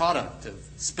product of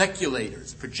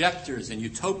speculators, projectors, and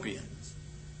utopians.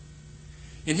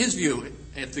 In his view,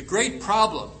 if the great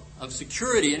problem of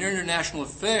security and international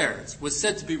affairs was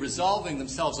said to be resolving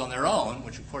themselves on their own,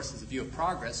 which of course is a view of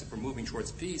progress, if we're moving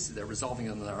towards peace, they're resolving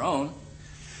them on their own,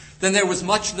 then there was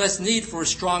much less need for a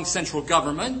strong central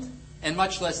government and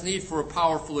much less need for a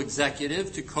powerful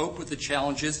executive to cope with the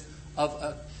challenges of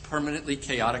a permanently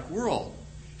chaotic world.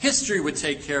 History would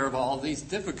take care of all these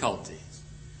difficulties.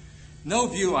 No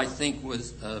view, I think,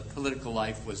 of political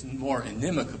life was more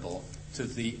inimical to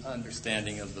the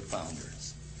understanding of the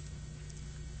founders.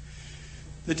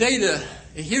 The data,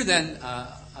 here then,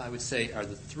 I would say, are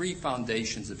the three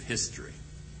foundations of history,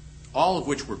 all of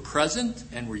which were present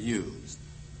and were used,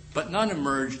 but none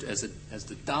emerged as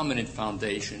the dominant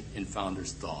foundation in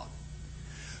founders' thought.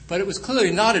 But it was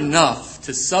clearly not enough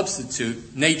to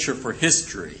substitute nature for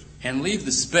history and leave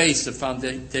the space of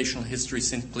foundational history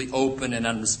simply open and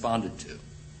unresponded to.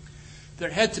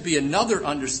 There had to be another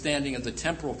understanding of the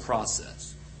temporal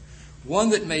process,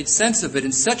 one that made sense of it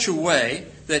in such a way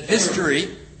that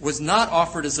history was not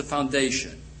offered as a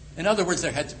foundation. In other words,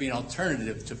 there had to be an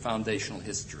alternative to foundational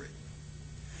history.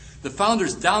 The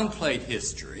founders downplayed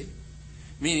history,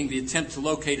 meaning the attempt to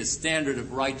locate a standard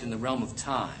of right in the realm of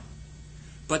time.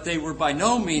 But they were by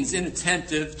no means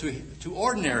inattentive to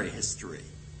ordinary history.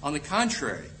 On the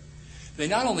contrary, they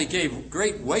not only gave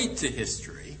great weight to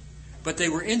history, but they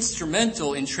were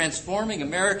instrumental in transforming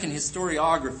American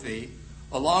historiography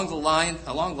along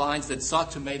lines that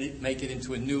sought to make it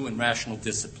into a new and rational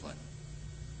discipline.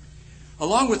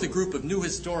 along with a group of new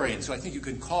historians who I think you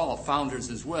can call founders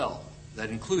as well, that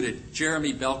included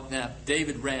Jeremy Belknap,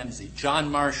 David Ramsey,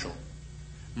 John Marshall,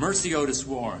 Mercy Otis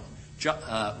Warren,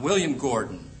 William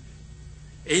Gordon,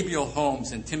 Abiel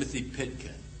Holmes, and Timothy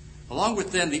Pitkin. Along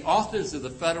with them, the authors of the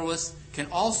Federalists can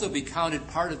also be counted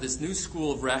part of this new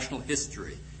school of rational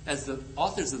history, as the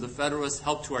authors of the Federalists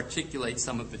helped to articulate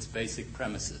some of its basic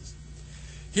premises.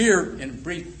 Here, in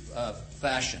brief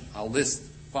fashion, I'll list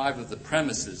 5 of the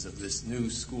premises of this new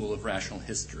school of rational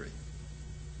history.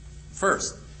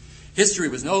 First, history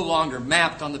was no longer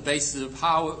mapped on the basis of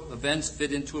how events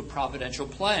fit into a providential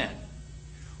plan.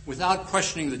 Without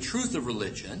questioning the truth of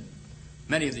religion,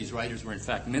 many of these writers were in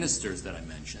fact ministers that I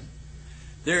mentioned,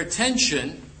 their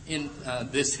attention in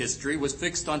this history was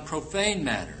fixed on profane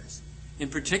matters, in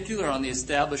particular on the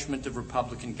establishment of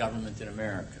republican government in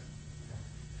America.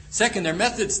 Second, their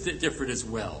methods differed as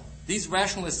well. These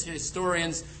rationalist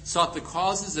historians sought the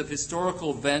causes of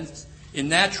historical events in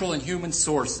natural and human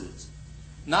sources,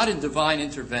 not in divine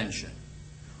intervention.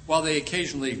 While they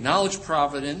occasionally acknowledged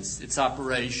providence, its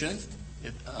operation,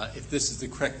 if this is the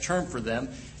correct term for them,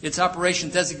 its operation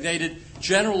designated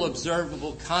general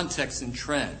observable contexts and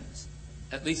trends,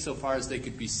 at least so far as they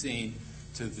could be seen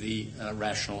to the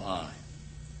rational eye.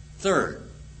 Third,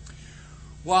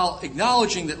 while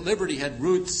acknowledging that liberty had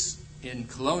roots in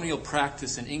colonial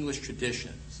practice and English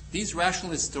traditions, these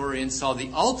rational historians saw the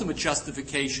ultimate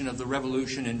justification of the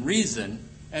revolution in reason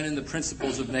and in the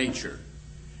principles of nature.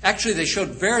 Actually, they showed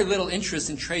very little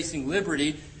interest in tracing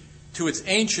liberty to its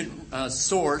ancient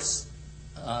source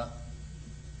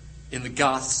in the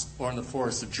Goths or in the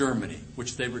forests of Germany,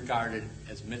 which they regarded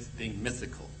as being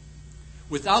mythical.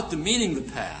 Without demeaning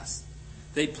the past,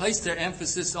 they placed their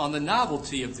emphasis on the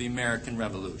novelty of the American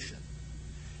Revolution.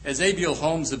 As Abiel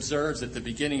Holmes observes at the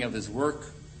beginning of his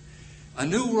work, a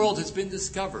new world has been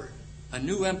discovered, a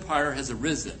new empire has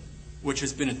arisen, which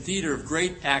has been a theater of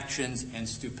great actions and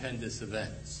stupendous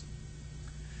events.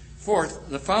 Fourth,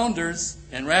 the founders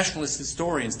and rationalist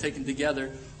historians taken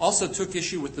together also took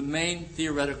issue with the main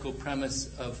theoretical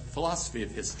premise of philosophy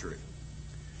of history.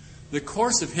 The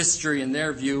course of history, in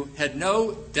their view, had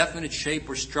no definite shape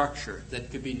or structure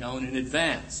that could be known in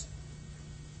advance.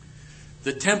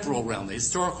 The temporal realm, the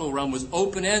historical realm, was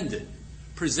open-ended,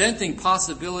 presenting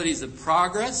possibilities of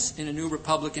progress in a new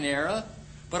Republican era,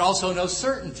 but also no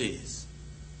certainties.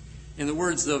 In the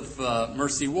words of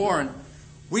Mercy Warren,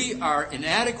 we are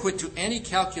inadequate to any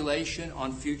calculation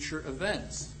on future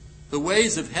events. The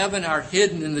ways of heaven are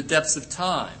hidden in the depths of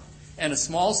time, and a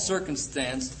small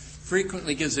circumstance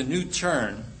frequently gives a new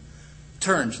turn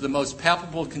to the most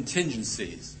palpable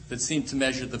contingencies that seem to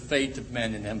measure the fate of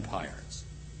men and empires.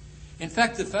 In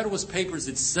fact, the Federalist Papers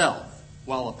itself,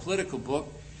 while a political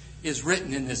book, is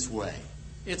written in this way.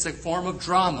 It's a form of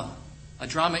drama, a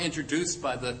drama introduced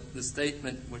by the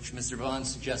statement which Mr. Vaughan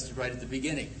suggested right at the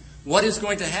beginning. What is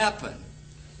going to happen?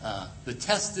 The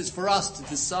test is for us to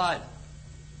decide.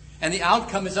 And the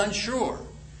outcome is unsure.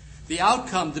 The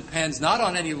outcome depends not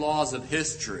on any laws of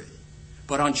history,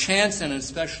 but on chance and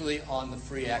especially on the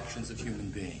free actions of human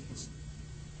beings.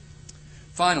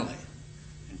 Finally,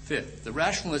 and fifth, the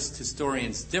rationalist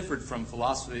historians differed from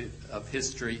philosophy of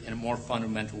history in a more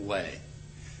fundamental way.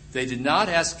 They did not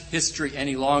ask history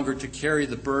any longer to carry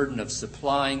the burden of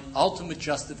supplying ultimate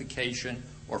justification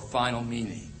or final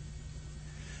meaning.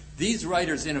 These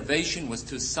writers' innovation was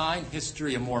to assign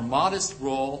history a more modest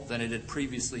role than it had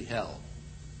previously held.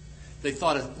 They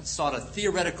sought a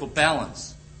theoretical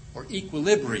balance or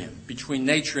equilibrium between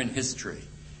nature and history,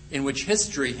 in which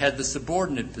history had the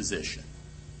subordinate position.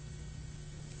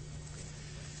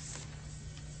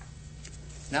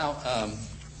 Now,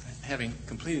 having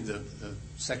completed the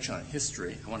section on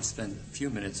history, I want to spend a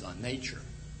few minutes on nature,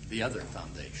 the other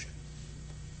foundation.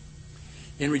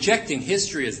 In rejecting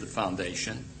history as the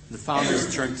foundation, the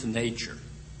founders turned to nature.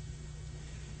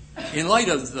 In light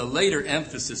of the later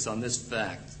emphasis on this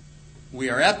fact, we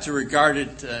are apt to regard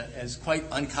it as quite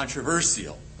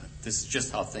uncontroversial. This is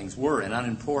just how things were and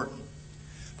unimportant.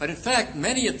 But in fact,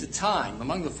 many at the time,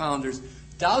 among the founders,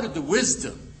 doubted the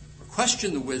wisdom or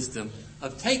questioned the wisdom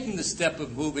of taking the step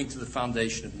of moving to the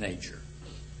foundation of nature.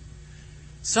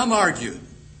 Some argued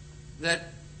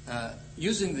that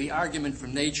using the argument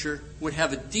from nature would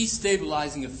have a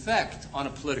destabilizing effect on a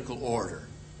political order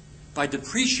by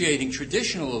depreciating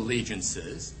traditional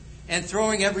allegiances and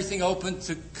throwing everything open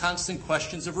to constant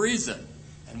questions of reason.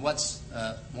 And what's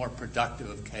more productive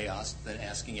of chaos than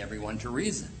asking everyone to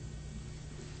reason?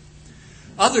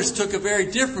 Others took a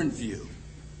very different view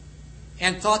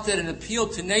and thought that an appeal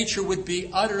to nature would be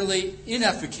utterly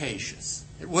inefficacious.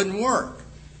 It wouldn't work.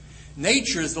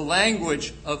 Nature is the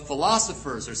language of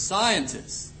philosophers or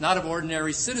scientists, not of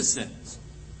ordinary citizens,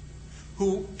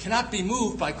 who cannot be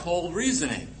moved by cold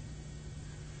reasoning.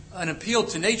 An appeal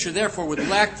to nature, therefore, would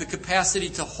lack the capacity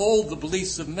to hold the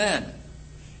beliefs of men.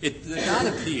 It did not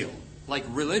appeal, like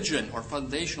religion or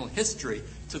foundational history,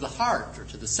 to the heart or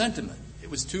to the sentiment. It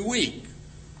was too weak.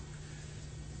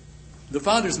 The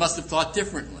founders must have thought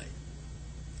differently.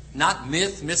 Not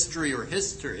myth, mystery, or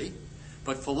history,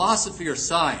 but philosophy or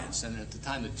science, and at the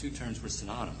time the two terms were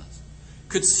synonymous,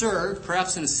 could serve,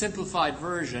 perhaps in a simplified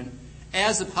version,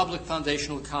 as a public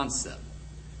foundational concept.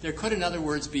 There could, in other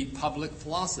words, be public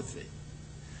philosophy.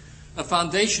 A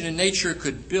foundation in nature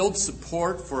could build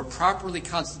support for a properly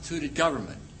constituted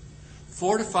government,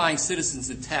 fortifying citizens'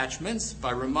 attachments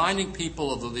by reminding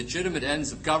people of the legitimate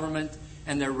ends of government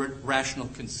and their rational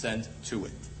consent to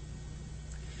it.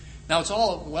 Now, it's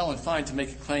all well and fine to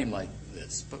make a claim like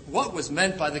this, but what was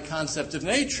meant by the concept of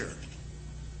nature?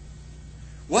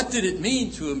 What did it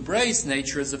mean to embrace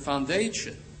nature as a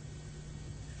foundation?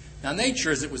 Now,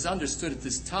 nature, as it was understood at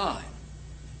this time,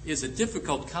 is a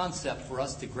difficult concept for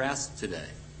us to grasp today.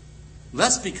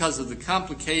 Less because of the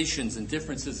complications and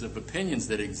differences of opinions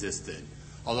that existed,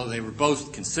 although they were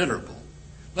both considerable.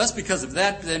 Less because of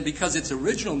that than because its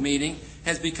original meaning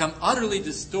has become utterly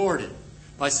distorted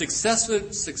by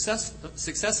successive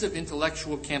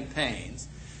intellectual campaigns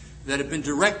that have been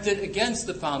directed against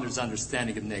the founders'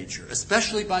 understanding of nature,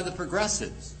 especially by the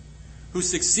progressives, who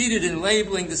succeeded in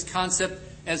labeling this concept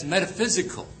as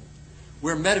metaphysical,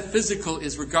 where metaphysical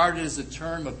is regarded as a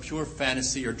term of pure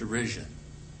fantasy or derision.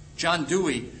 John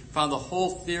Dewey found the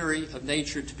whole theory of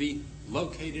nature to be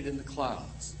located in the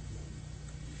clouds.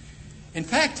 In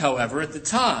fact, however, at the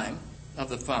time of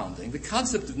the founding, the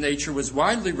concept of nature was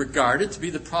widely regarded to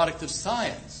be the product of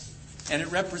science, and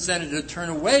it represented a turn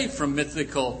away from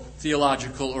mythical,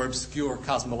 theological, or obscure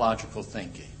cosmological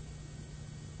thinking.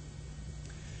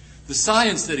 The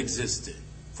science that existed,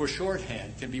 for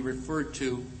shorthand, can be referred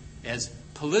to as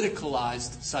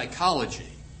politicalized psychology.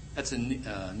 That's a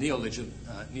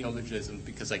neologism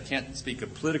because I can't speak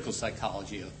of political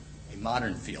psychology, a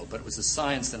modern field, but it was a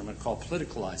science that I'm going to call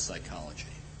politicalized psychology.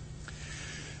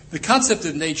 The concept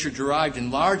of nature derived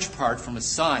in large part from a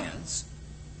science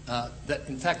that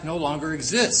in fact no longer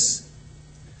exists.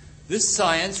 This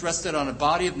science rested on a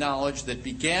body of knowledge that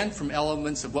began from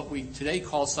elements of what we today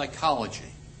call psychology.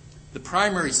 The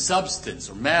primary substance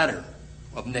or matter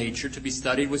of nature to be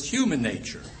studied was human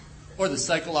nature, or the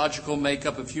psychological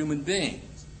makeup of human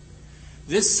beings.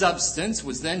 This substance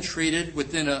was then treated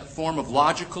within a form of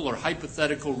logical or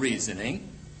hypothetical reasoning,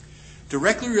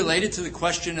 directly related to the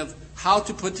question of how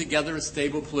to put together a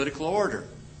stable political order.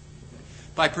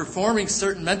 By performing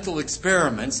certain mental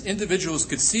experiments, individuals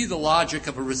could see the logic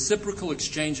of a reciprocal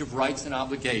exchange of rights and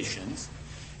obligations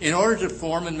in order to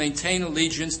form and maintain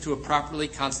allegiance to a properly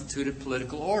constituted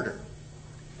political order.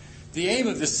 The aim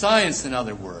of this science, in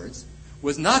other words,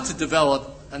 was not to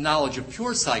develop a knowledge of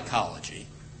pure psychology.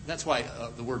 That's why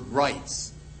the word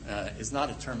rights is not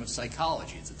a term of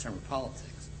psychology, it's a term of politics.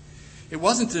 It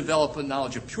wasn't to develop a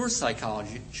knowledge of pure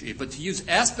psychology, but to use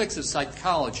aspects of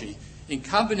psychology in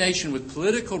combination with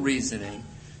political reasoning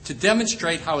to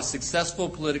demonstrate how a successful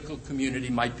political community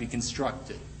might be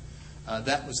constructed.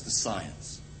 That was the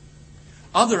science.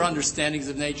 Other understandings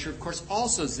of nature, of course,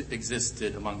 also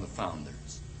existed among the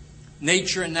founders.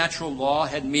 Nature and natural law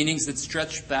had meanings that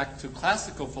stretched back to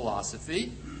classical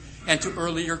philosophy and to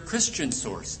earlier Christian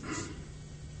sources.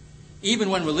 Even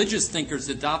when religious thinkers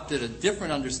adopted a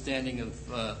different understanding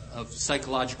of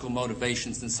psychological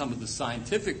motivations than some of the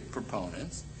scientific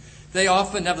proponents, they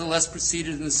often nevertheless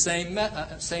proceeded in the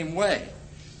same way,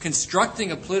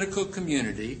 constructing a political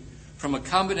community from a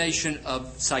combination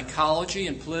of psychology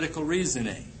and political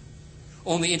reasoning,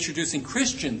 only introducing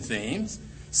Christian themes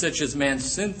such as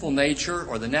man's sinful nature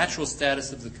or the natural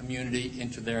status of the community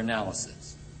into their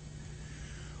analysis.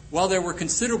 While there were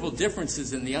considerable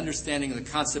differences in the understanding of the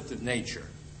concept of nature,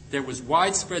 there was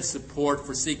widespread support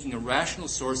for seeking a rational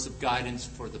source of guidance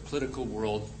for the political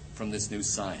world from this new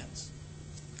science.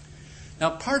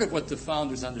 Now, part of what the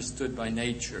founders understood by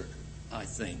nature, I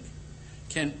think,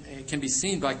 can be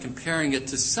seen by comparing it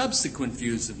to subsequent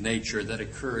views of nature that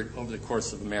occurred over the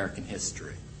course of American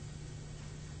history.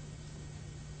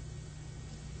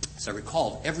 As I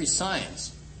recall, every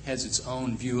science has its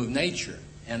own view of nature,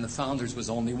 and the founders was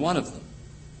only one of them.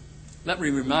 Let me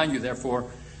remind you, therefore,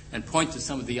 and point to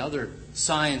some of the other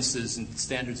sciences and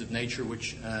standards of nature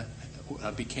which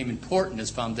became important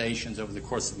as foundations over the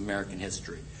course of American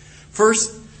history.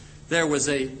 First, there was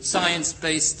a science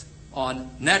based on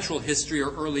natural history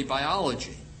or early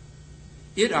biology.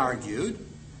 It argued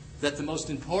that the most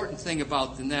important thing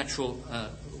about the natural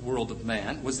world of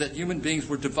man was that human beings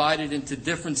were divided into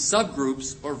different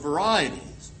subgroups or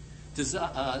varieties,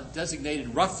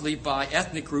 designated roughly by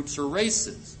ethnic groups or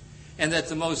races, and that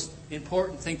the most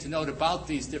important thing to note about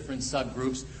these different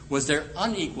subgroups was their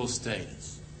unequal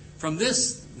status. From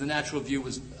this, the natural view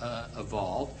was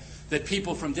evolved that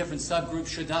people from different subgroups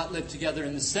should not live together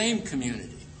in the same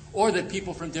community, or that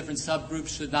people from different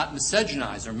subgroups should not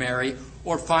miscegenaise or marry,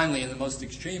 or finally, in the most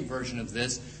extreme version of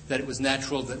this, that it was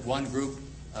natural that one group,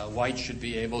 whites, should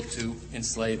be able to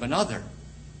enslave another.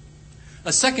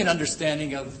 A second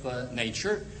understanding of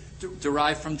nature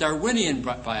derived from Darwinian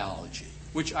biology,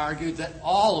 which argued that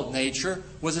all of nature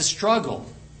was a struggle,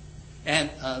 and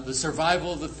the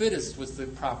survival of the fittest was the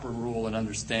proper rule and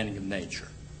understanding of nature.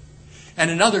 And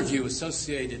another view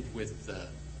associated with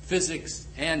physics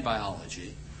and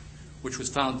biology, which was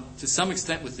found to some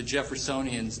extent with the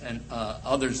Jeffersonians and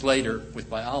others later with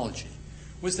biology,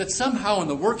 was that somehow in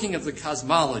the working of the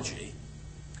cosmology,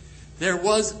 there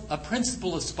was a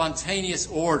principle of spontaneous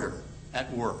order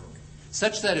at work,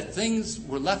 such that if things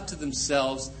were left to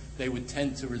themselves, they would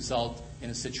tend to result in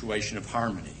a situation of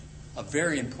harmony. A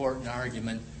very important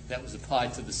argument that was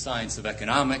applied to the science of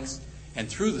economics, and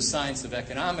through the science of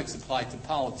economics applied to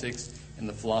politics in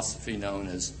the philosophy known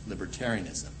as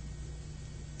libertarianism.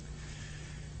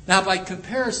 Now, by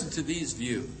comparison to these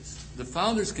views, the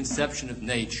founders' conception of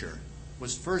nature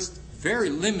was first very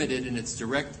limited in its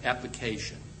direct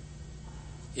application.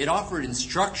 It offered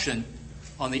instruction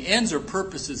on the ends or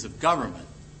purposes of government,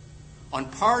 on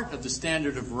part of the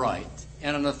standard of right,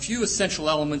 and on a few essential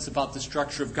elements about the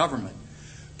structure of government.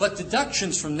 But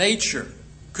deductions from nature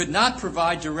could not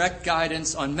provide direct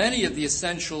guidance on many of the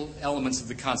essential elements of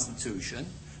the Constitution,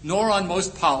 nor on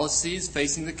most policies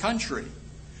facing the country.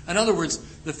 In other words,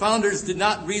 the founders did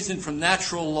not reason from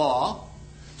natural law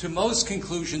to most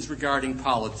conclusions regarding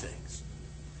politics.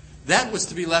 That was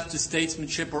to be left to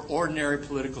statesmanship or ordinary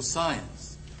political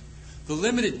science. The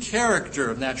limited character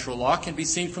of natural law can be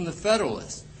seen from the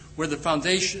Federalists, where the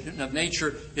foundation of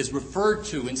nature is referred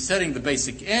to in setting the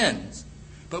basic ends,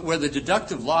 but where the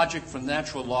deductive logic from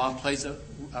natural law plays a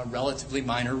relatively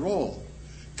minor role.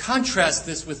 Contrast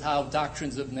this with how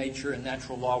doctrines of nature and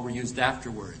natural law were used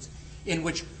afterwards, in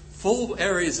which full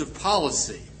areas of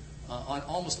policy on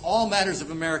almost all matters of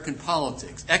American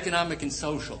politics, economic and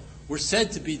social, were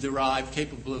said to be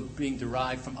capable of being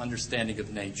derived from understanding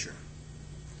of nature.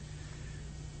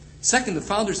 Second, the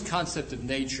founders' concept of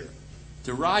nature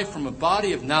derived from a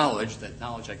body of knowledge, that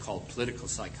knowledge I call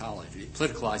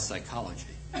politicalized psychology,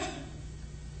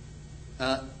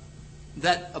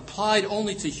 that applied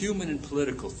only to human and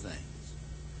political things.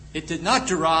 It did not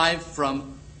derive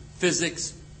from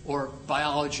physics or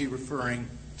biology referring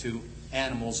to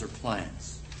animals or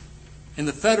plants. In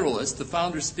the Federalists, the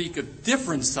founders speak of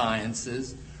different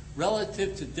sciences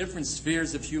relative to different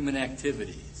spheres of human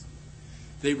activities.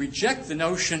 They reject the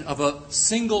notion of a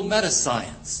single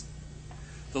meta-science.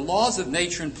 The laws of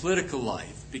nature and political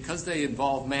life, because they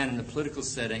involve man in a political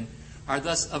setting, are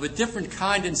thus of a different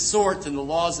kind and sort than the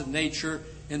laws of nature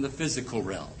in the physical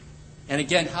realm. And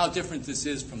again, how different this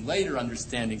is from later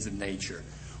understandings of nature,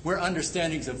 where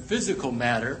understandings of physical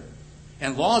matter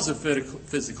and laws of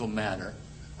physical matter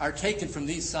are taken from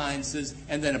these sciences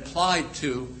and then applied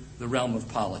to the realm of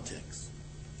politics.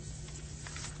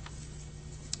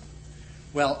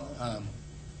 Well,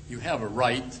 you have a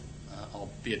right,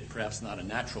 albeit perhaps not a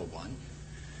natural one,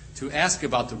 to ask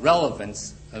about the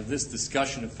relevance of this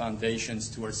discussion of foundations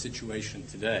to our situation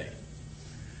today.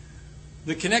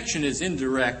 The connection is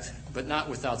indirect, but not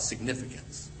without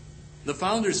significance. The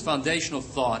founders' foundational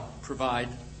thought provided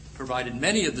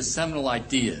many of the seminal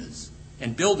ideas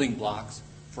and building blocks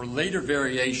for later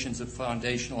variations of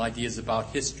foundational ideas about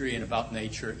history and about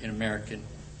nature in American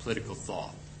political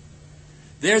thought.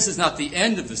 Theirs is not the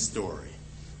end of the story,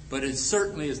 but it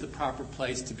certainly is the proper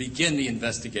place to begin the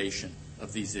investigation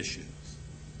of these issues.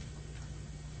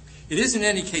 It is in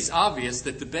any case obvious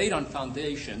that debate on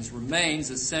foundations remains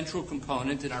a central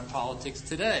component in our politics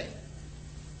today.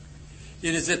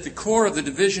 It is at the core of the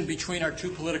division between our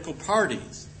two political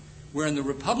parties, wherein the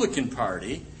Republican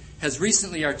Party has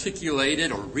recently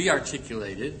articulated or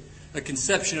re-articulated a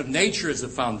conception of nature as a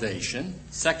foundation,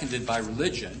 seconded by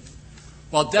religion,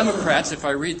 while Democrats, if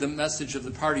I read the message of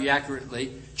the party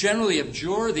accurately, generally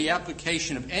abjure the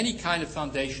application of any kind of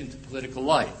foundation to political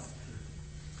life.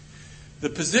 The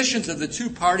positions of the two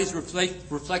parties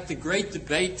reflect the great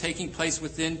debate taking place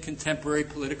within contemporary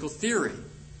political theory.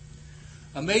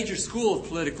 A major school of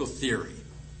political theory,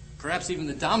 perhaps even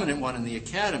the dominant one in the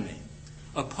academy,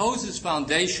 opposes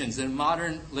foundations in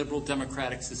modern liberal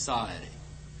democratic society.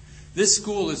 This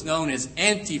school is known as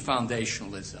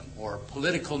anti-foundationalism or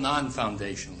political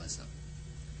non-foundationalism.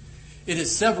 It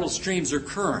has several streams or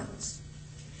currents.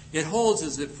 It holds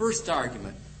as the first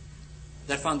argument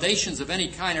that foundations of any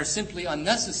kind are simply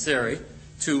unnecessary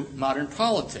to modern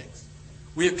politics.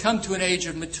 We have come to an age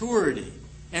of maturity,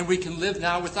 and we can live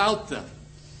now without them.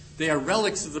 They are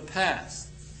relics of the past.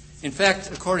 In fact,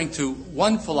 according to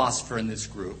one philosopher in this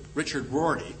group, Richard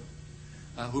Rorty,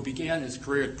 who began his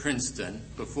career at Princeton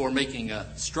before making a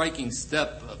striking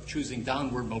step of choosing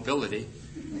downward mobility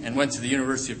and went to the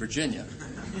University of Virginia.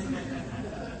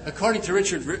 According to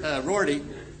Richard Rorty,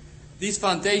 these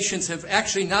foundations have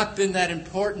actually not been that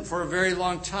important for a very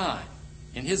long time.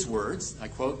 In his words, I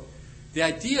quote, "The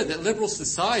idea that liberal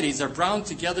societies are bound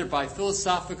together by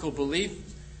philosophical belief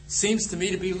seems to me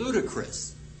to be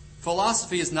ludicrous.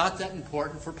 Philosophy is not that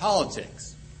important for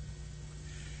politics."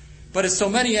 But as so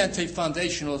many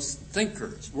anti-foundationalist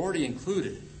thinkers, Rorty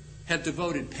included, have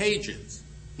devoted pages,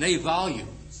 nay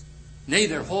volumes, nay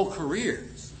their whole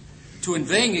careers, to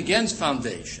inveighing against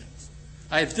foundations,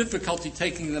 I have difficulty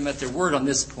taking them at their word on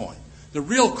this point. The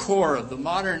real core of the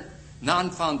modern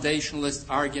non-foundationalist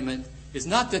argument is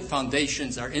not that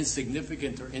foundations are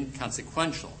insignificant or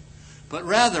inconsequential, but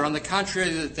rather, on the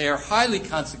contrary, that they are highly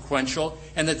consequential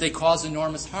and that they cause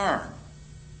enormous harm.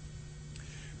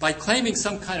 By claiming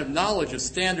some kind of knowledge of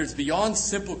standards beyond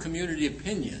simple community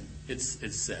opinion, it's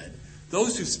said,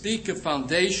 those who speak of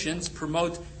foundations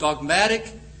promote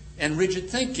dogmatic and rigid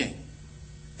thinking.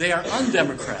 They are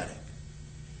undemocratic.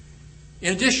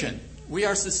 In addition, we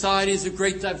are societies of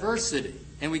great diversity,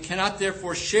 and we cannot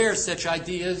therefore share such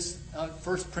ideas,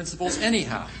 first principles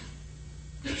anyhow.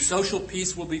 Social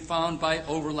peace will be found by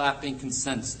overlapping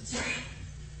consensus.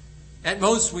 At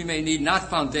most, we may need not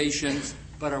foundations,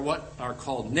 but are what are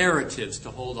called narratives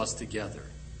to hold us together.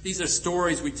 These are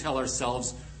stories we tell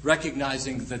ourselves,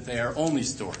 recognizing that they are only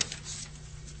stories.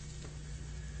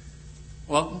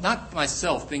 Well, not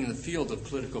myself being in the field of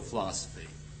political philosophy,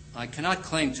 I cannot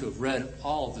claim to have read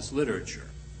all of this literature.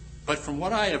 But from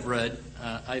what I have read,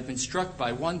 I've been struck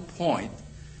by one point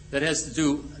that has to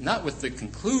do not with the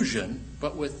conclusion,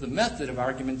 but with the method of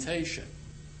argumentation.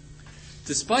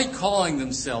 Despite calling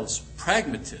themselves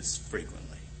pragmatists frequently,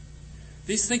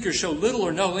 these thinkers show little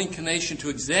or no inclination to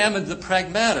examine the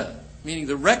pragmata, meaning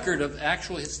the record of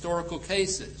actual historical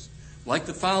cases, like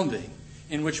the founding,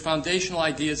 in which foundational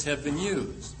ideas have been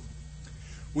used.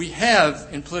 We have,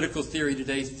 in political theory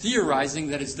today, theorizing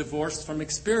that is divorced from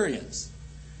experience.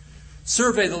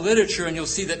 Survey the literature and you'll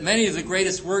see that many of the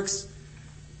greatest works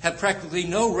have practically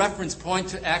no reference point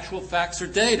to actual facts or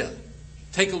data.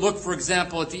 Take a look, for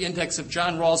example, at the index of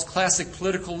John Rawls' classic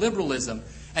political liberalism,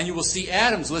 and you will see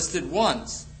Adams listed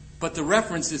once, but the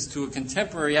reference is to a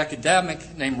contemporary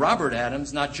academic named Robert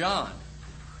Adams, not John.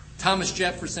 Thomas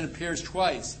Jefferson appears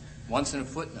twice, once in a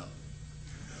footnote.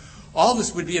 All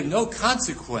this would be of no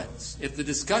consequence if the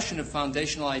discussion of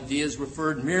foundational ideas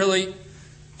referred merely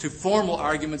to formal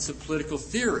arguments of political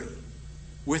theory,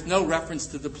 with no reference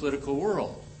to the political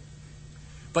world.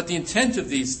 But the intent of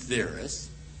these theorists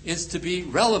is to be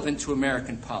relevant to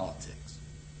American politics.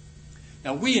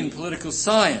 Now, we in political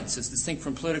science, as distinct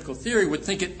from political theory, would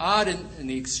think it odd in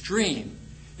the extreme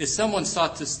if someone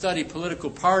sought to study political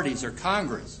parties or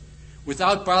Congress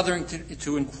without bothering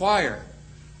to inquire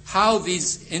how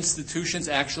these institutions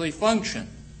actually function.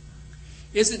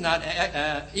 Is it not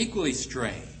equally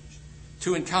strange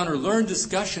to encounter learned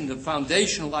discussion of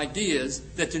foundational ideas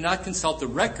that do not consult the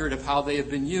record of how they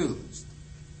have been used?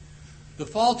 The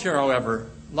fault here, however,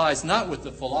 lies not with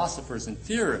the philosophers and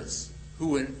theorists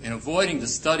who, in avoiding the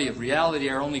study of reality,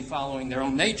 are only following their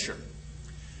own nature.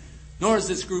 Nor is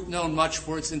this group known much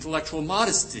for its intellectual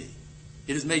modesty.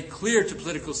 It is made clear to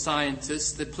political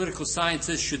scientists that political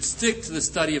scientists should stick to the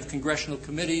study of congressional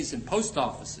committees and post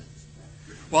offices,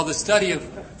 while the study of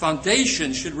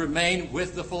foundations should remain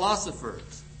with the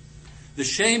philosophers. The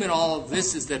shame in all of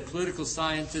this is that political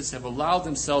scientists have allowed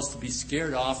themselves to be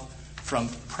scared off from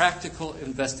practical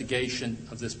investigation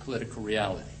of this political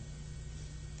reality.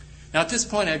 Now, at this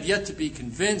point, I have yet to be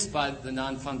convinced by the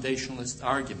non-foundationalist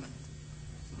argument.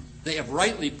 They have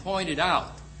rightly pointed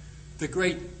out the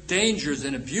great dangers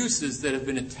and abuses that have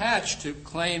been attached to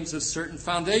claims of certain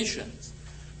foundations.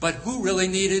 But who really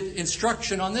needed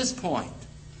instruction on this point?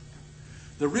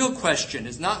 The real question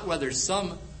is not whether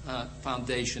some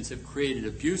foundations have created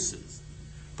abuses,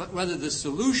 but whether the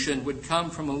solution would come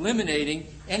from eliminating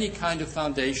any kind of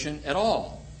foundation at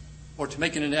all. Or to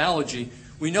make an analogy,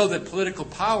 we know that political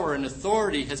power and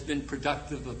authority has been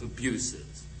productive of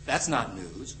abuses. That's not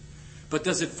news. But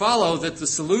does it follow that the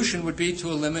solution would be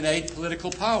to eliminate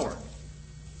political power?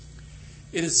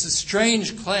 It is a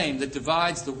strange claim that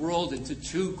divides the world into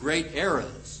two great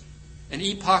eras, an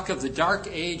epoch of the dark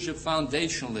age of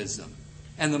foundationalism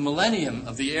and the millennium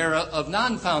of the era of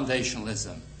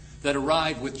non-foundationalism that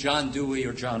arrived with John Dewey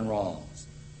or John Rawls.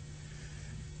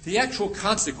 The actual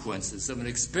consequences of an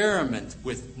experiment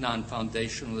with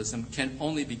non-foundationalism can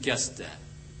only be guessed at.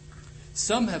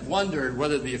 Some have wondered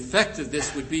whether the effect of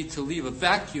this would be to leave a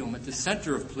vacuum at the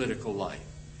center of political life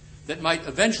that might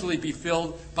eventually be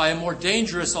filled by a more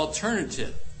dangerous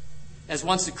alternative, as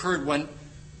once occurred when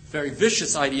very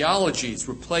vicious ideologies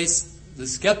replaced the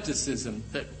skepticism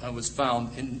that was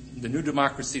found in the new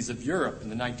democracies of Europe in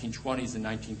the 1920s and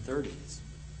 1930s.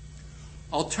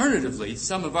 Alternatively,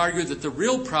 some have argued that the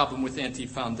real problem with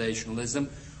anti-foundationalism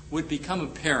would become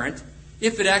apparent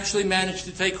if it actually managed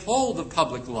to take hold of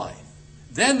public life.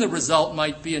 Then the result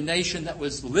might be a nation that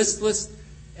was listless,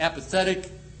 apathetic,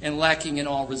 and lacking in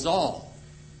all resolve.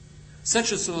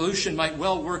 Such a solution might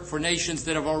well work for nations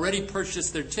that have already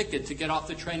purchased their ticket to get off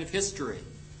the train of history.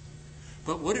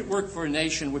 But would it work for a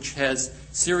nation which has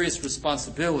serious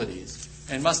responsibilities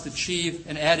and must achieve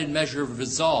an added measure of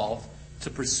resolve to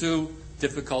pursue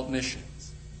difficult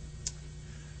missions?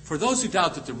 For those who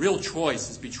doubt that the real choice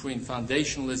is between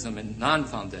foundationalism and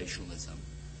non-foundationalism,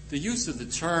 the use of the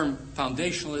term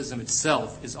foundationalism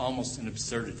itself is almost an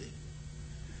absurdity.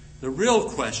 The real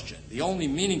question, the only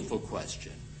meaningful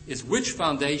question, is which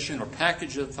foundation or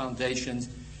package of foundations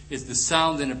is the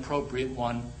sound and appropriate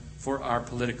one for our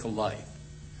political life.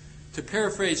 To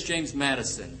paraphrase James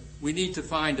Madison, we need to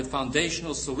find a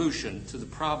foundational solution to the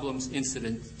problems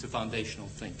incident to foundational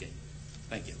thinking.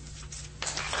 Thank you.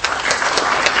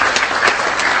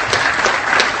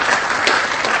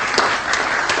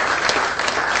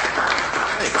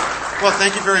 Well,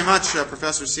 thank you very much,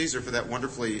 Professor Caesar, for that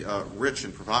wonderfully rich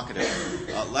and provocative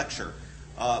lecture.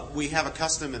 We have a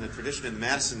custom and a tradition in the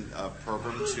Madison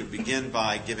program to begin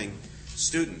by giving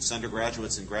students,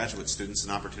 undergraduates and graduate students,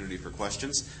 an opportunity for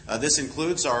questions. This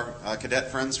includes our cadet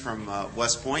friends from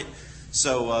West Point.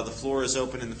 So the floor is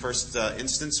open in the first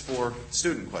instance for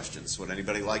student questions. Would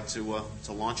anybody like to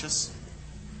launch us?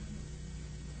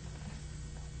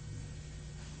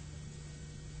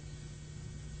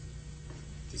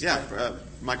 Yeah,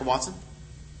 Michael Watson.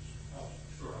 Oh,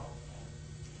 sure. I'll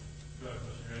go ahead,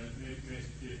 question. It may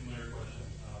be a familiar question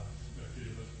to you,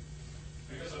 but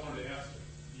I guess I wanted to ask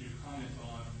you to comment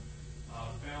on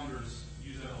founders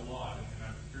use that a lot, and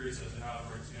I'm curious as to how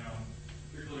it breaks down,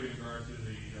 particularly in regard to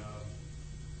the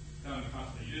founding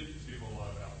concept that you did speak a lot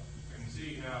about. I can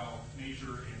see how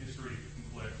nature and history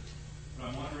conflict, but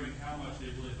I'm wondering how much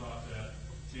they really thought that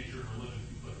nature and religion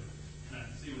conflicted. And I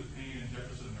can see with Paine and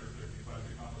Jefferson, there quite a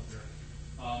big conflict there.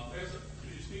 I guess, could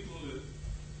you speak a little bit,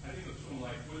 I think of someone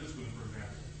like Witherspoon, for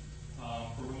example,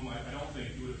 for whom I don't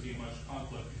think you would have seen much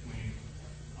conflict between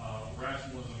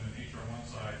rationalism and nature on one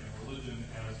side and religion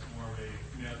as more of a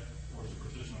myth or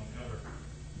superstition on the other.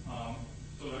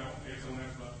 So I guess I want to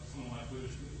ask about someone like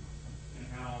Witherspoon and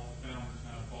how founders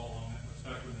kind of fall on that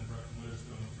spectrum and from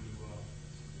Witherspoon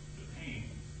to Paine.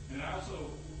 And I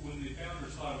also, when the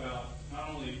founders thought about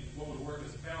not only what would work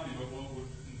as a founding, but what would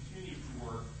continue to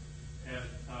work as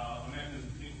a mechanism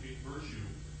to communicate virtue,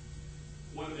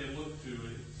 what did they look to?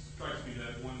 It strikes me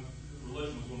that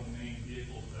religion was one of the main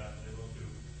vehicles that they looked to.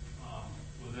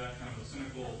 Was that kind of a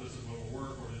cynical, this is what will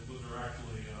work, or was there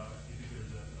actually, do you think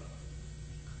there's a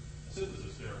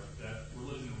synthesis there that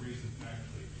religion and reason can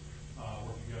actually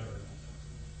work together in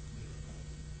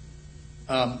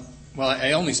that sense? Well,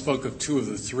 I only spoke of two of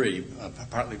the three,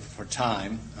 partly for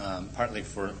time, partly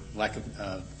for lack of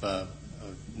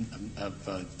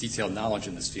detailed knowledge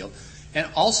in this field, and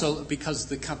also because of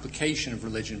the complication of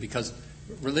religion, because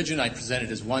religion I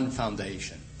presented as one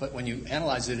foundation, but when you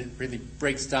analyze it, it really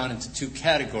breaks down into two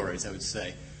categories, I would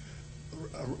say.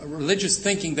 Religious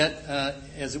thinking that,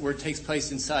 as it were, takes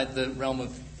place inside the realm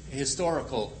of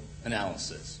historical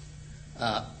analysis,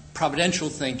 providential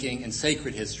thinking and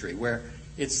sacred history, where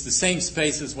it's the same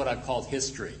space as what I've called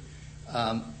history.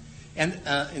 And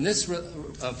in this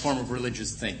form of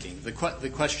religious thinking, the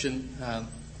question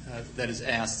that is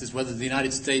asked is whether the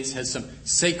United States has some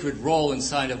sacred role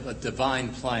inside of a divine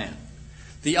plan.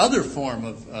 The other form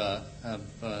of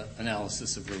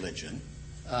analysis of religion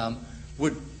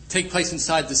would take place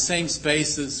inside the same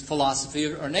space as philosophy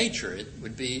or nature. It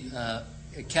would be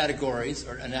categories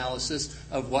or analysis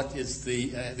of what is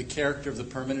the character of the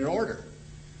permanent order.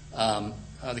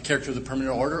 The character of the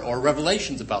permanent order, or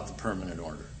revelations about the permanent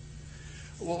order.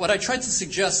 What I tried to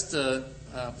suggest, so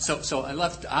I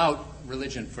left out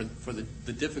religion for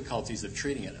the difficulties of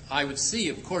treating it. I would see,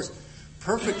 of course,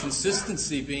 perfect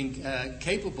consistency being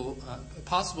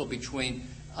possible between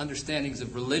understandings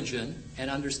of religion and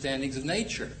understandings of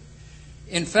nature.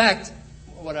 In fact,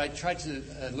 what I tried to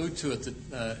allude to in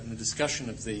the discussion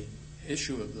of the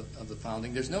issue of the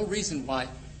founding, there's no reason why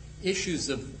issues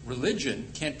of religion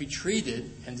can't be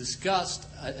treated and discussed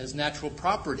as natural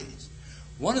properties.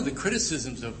 One of the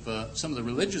criticisms of some of the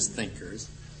religious thinkers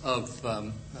of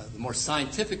the more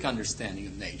scientific understanding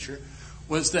of nature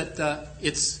was that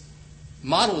its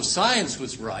model of science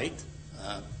was right.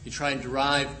 You try and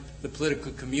derive the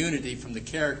political community from the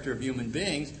character of human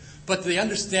beings, but the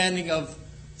understanding of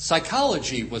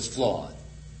psychology was flawed.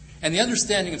 And the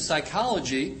understanding of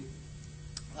psychology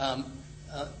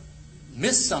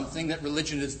missed something that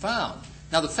religion has found.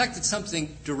 Now, the fact that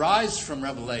something derives from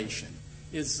revelation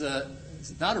is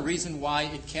not a reason why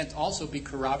it can't also be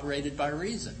corroborated by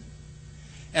reason.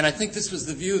 And I think this was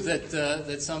the view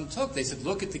that some took. They said,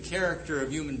 look at the character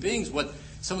of human beings. What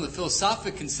some of the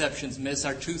philosophic conceptions miss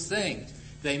are two things.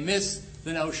 They miss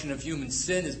the notion of human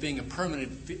sin as being a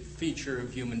permanent feature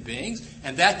of human beings,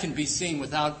 and that can be seen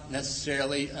without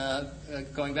necessarily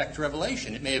going back to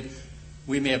revelation.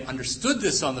 We may have understood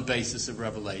this on the basis of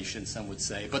revelation, some would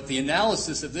say, but the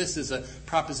analysis of this as a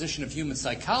proposition of human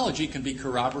psychology can be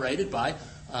corroborated by,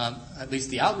 at least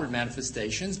the outward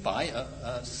manifestations, by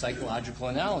a psychological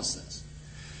analysis.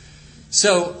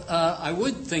 So I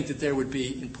would think that there would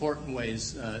be important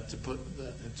ways to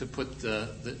put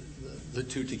the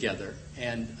two together,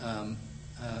 and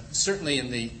certainly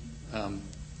in the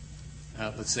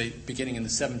let's say beginning in the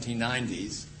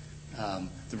 1790s.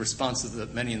 The response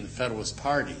of many in the Federalist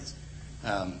parties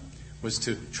was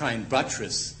to try and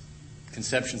buttress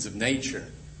conceptions of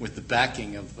nature with the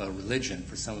backing of religion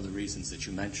for some of the reasons that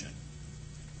you mentioned.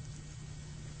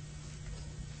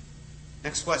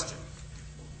 Next question.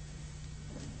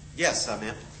 Yes,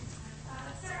 ma'am.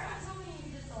 Sir, I was hoping you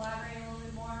could just elaborate a little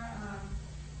bit more.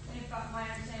 And if my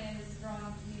understanding is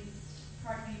wrong, please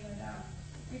pardon me, but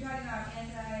you're talking about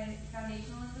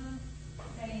anti-foundationalism,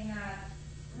 saying that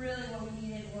really what we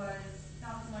needed was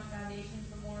not so much foundations,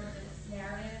 but more this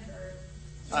narrative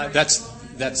or...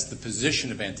 That's the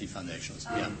position of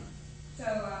anti-foundationalism, yeah. So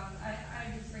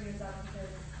I just bring this up because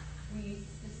we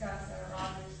discussed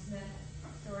Roger Smith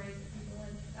stories of people,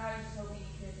 and I was just hoping you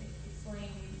could explain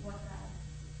maybe what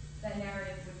that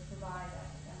narrative would provide that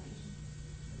foundation.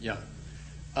 Yeah.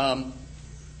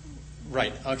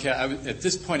 Right. Okay. At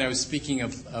this point, I was speaking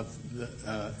of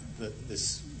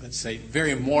this, let's say,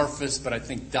 very amorphous, but I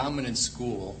think dominant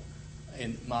school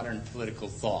in modern political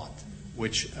thought,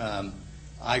 which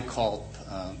I call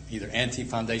either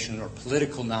anti-foundational or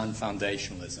political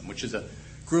non-foundationalism, which is a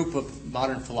group of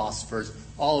modern philosophers,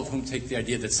 all of whom take the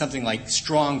idea that something like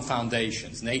strong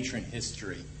foundations, nature and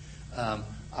history,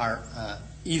 are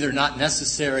either not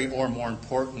necessary or, more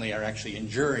importantly, are actually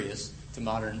injurious to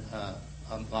modern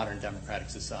democratic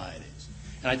societies.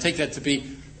 And I take that to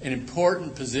be an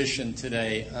important position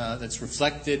today that's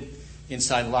reflected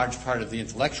inside a large part of the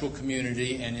intellectual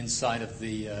community and inside of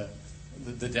the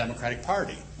Democratic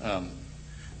Party.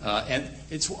 And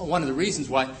it's one of the reasons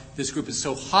why this group is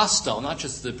so hostile, not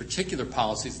just to the particular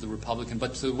policies of the Republican,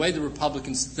 but to the way the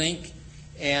Republicans think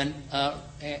and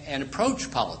approach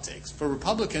politics. For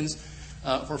Republicans,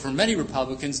 for many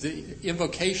Republicans, the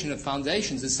invocation of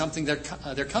foundations is something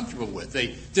they're comfortable with.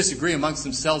 They disagree amongst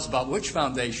themselves about which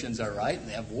foundations are right, and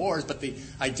they have wars, but the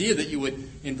idea that you would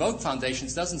invoke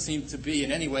foundations doesn't seem to be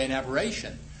in any way an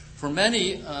aberration. For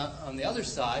many, on the other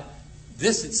side,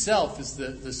 this itself is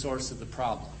the source of the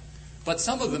problem. But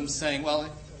some of them saying, well,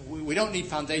 we don't need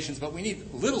foundations, but we need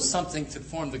a little something to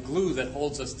form the glue that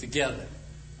holds us together.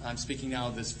 I'm speaking now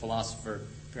of this philosopher,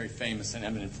 very famous and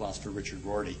eminent philosopher, Richard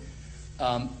Rorty.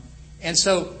 And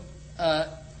so,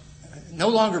 no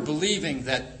longer believing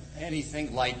that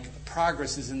anything like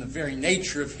progress is in the very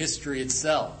nature of history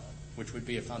itself, which would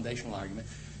be a foundational argument,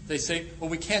 they say, well,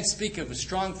 we can't speak of a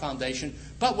strong foundation,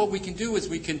 but what we can do is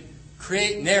we can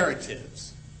create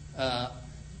narratives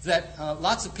that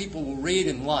lots of people will read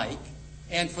and like,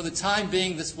 and for the time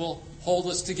being, this will hold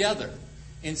us together.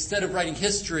 Instead of writing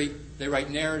history, they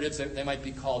write narratives. They might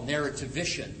be called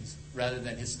narrativicians rather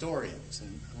than historians.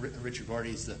 And Richard Rorty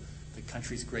is the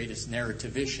country's greatest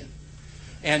narrativician.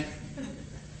 And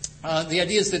the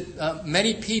idea is that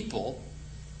many people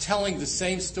telling the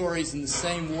same stories in the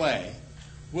same way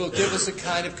will give us a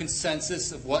kind of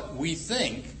consensus of what we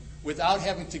think without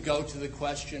having to go to the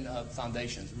question of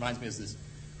foundations. It reminds me of this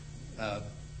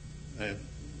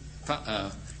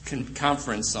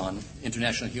conference on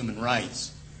international human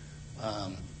rights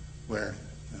where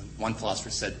one philosopher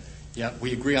said, yeah,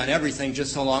 we agree on everything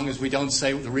just so long as we don't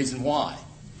say the reason why.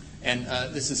 And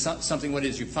this is something what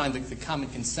is you find the common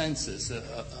consensus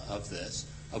of this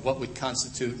of what would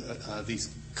constitute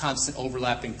these constant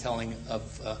overlapping telling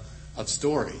of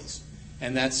stories.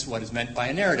 And that's what is meant by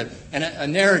a narrative. And a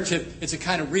narrative is a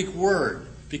kind of Greek word,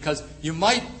 because you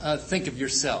might think of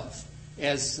yourself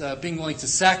as being willing to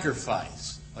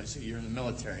sacrifice. Like, so you're in the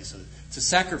military, so to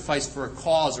sacrifice for a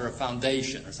cause or a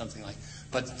foundation or something like that.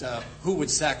 But who would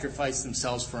sacrifice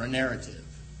themselves for a narrative?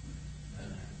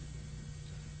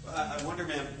 I wonder,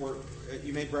 ma'am,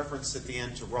 you made reference at the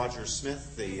end to Roger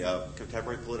Smith, the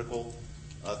contemporary political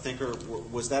thinker.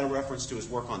 Was that a reference to his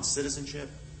work on citizenship?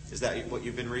 Is that what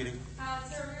you've been reading? So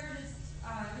we were just, it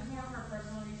was more for a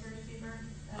personal research paper,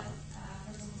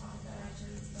 personal topic that I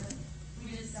chose, but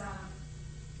we just,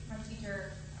 my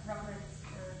teacher referenced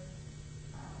or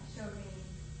showed me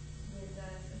with the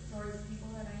stories of people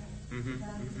that I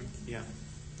know. Yeah,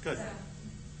 good. So,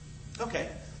 Okay,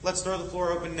 let's throw the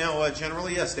floor open now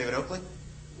generally. Yes, David Oakley?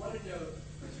 I wanted to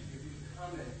if you could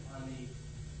comment on the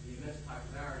immense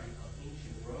popularity of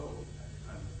ancient Rome at the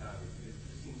time of the founding, because it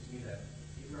just seems to me that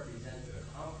it represented a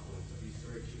confluence of these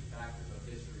very two factors of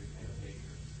history and of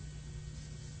nature.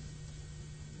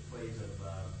 The plays of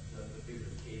the figure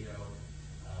of Cato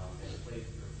and the plays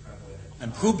that are prevalent.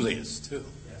 And Publius, too.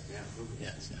 Yes. Yeah.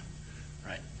 Yes, yeah.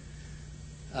 Right.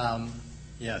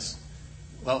 Yes.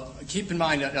 Well, keep in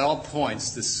mind at all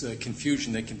points this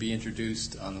confusion that can be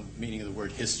introduced on the meaning of the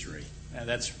word history.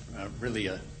 That's really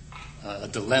a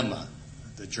dilemma.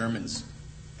 The Germans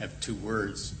have two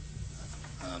words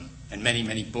and many,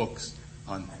 many books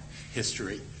on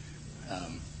history.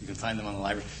 You can find them on the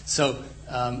library. So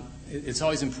it's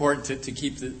always important to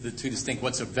keep the two distinct.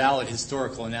 What's a valid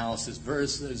historical analysis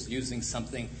versus using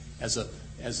something as a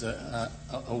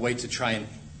way to try and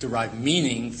derive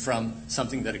meaning from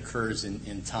something that occurs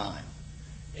in time.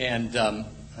 And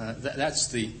that's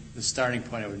the starting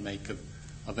point I would make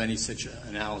of any such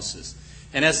analysis.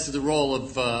 And as to the role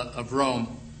of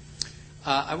Rome,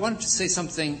 I wanted to say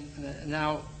something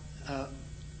now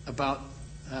about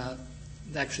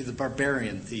actually the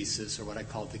barbarian thesis, or what I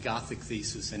call the Gothic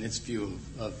thesis, and its view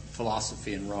of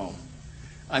philosophy in Rome.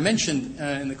 I mentioned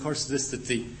in the course of this that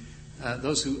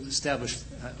those who established,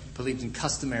 believed in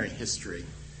customary history,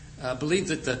 believed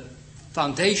that the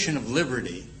foundation of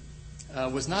liberty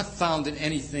was not found in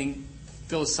anything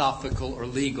philosophical or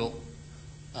legal.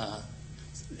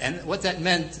 And what that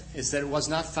meant is that it was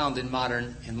not found in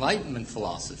modern Enlightenment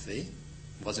philosophy.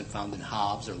 It wasn't found in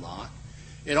Hobbes or Locke.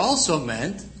 It also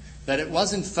meant that it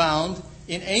wasn't found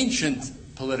in ancient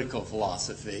political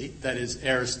philosophy, that is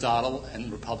Aristotle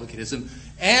and republicanism.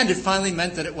 And it finally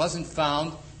meant that it wasn't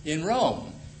found in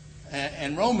Rome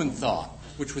and Roman thought,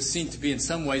 which was seen to be in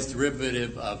some ways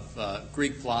derivative of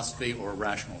Greek philosophy or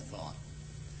rational thought.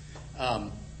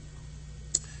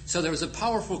 So there was a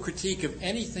powerful critique of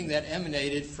anything that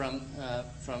emanated from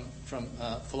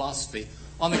philosophy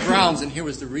on the grounds, and here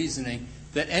was the reasoning,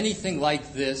 that anything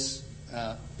like this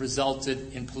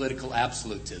resulted in political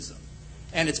absolutism.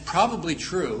 And it's probably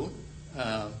true,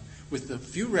 with a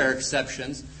few rare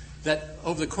exceptions, that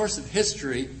over the course of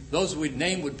history, those we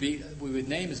would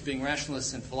name as being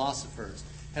rationalists and philosophers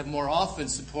have more often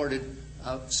supported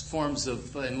forms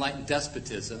of enlightened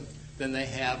despotism than they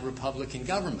have republican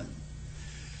government.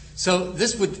 So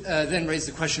this would then raise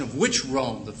the question of which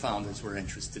Rome the founders were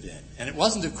interested in. And it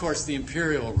wasn't, of course, the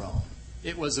imperial Rome.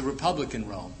 It was the republican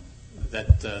Rome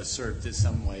that served in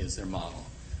some way as their model.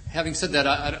 Having said that,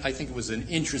 I think it was an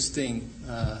interesting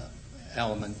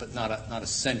element, but not a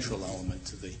central element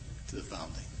to the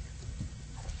founding.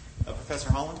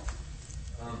 Professor Holland?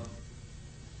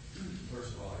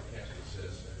 First of all, I can't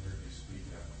resist. I've heard you speak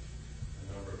on a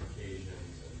number of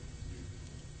occasions, and you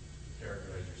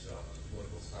characterize yourself as a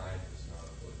political scientist, not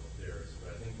a political theorist.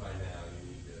 But I think by now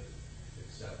you need to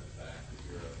accept the fact that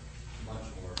you're a much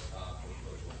more thoughtful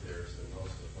political theorist than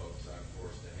most of the folks I'm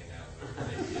forced to hang out with.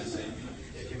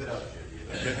 Give it up,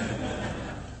 Judy.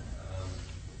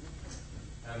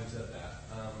 Having said that,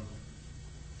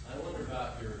 I wonder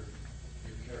about your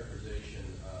characterization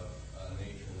of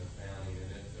nature and the founding,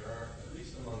 and if there are, at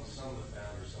least among some of the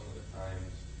founders, some of the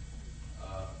times,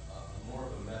 more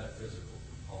of a metaphysical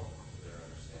component to their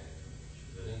understanding of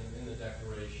nature. That in the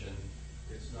Declaration,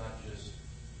 it's not just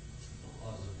the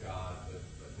laws of God,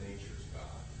 but nature's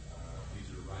God. These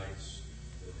are rights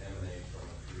that emanate from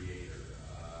a creator.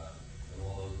 And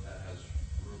although that has,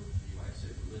 you might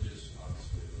say, religious,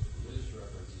 obviously, those religious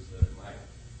references, that it might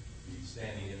be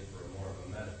standing in for more of a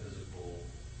metaphysical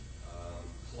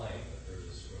claim, that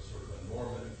there's a sort of a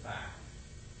normative fact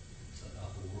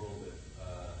about the world that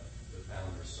the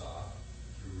founders saw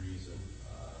through reason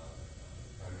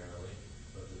primarily,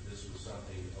 but that this was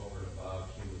something over and above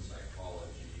human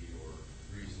psychology or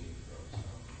reasoning from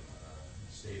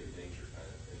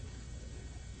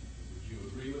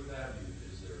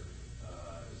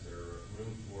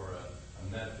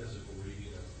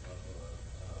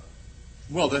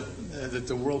Well, that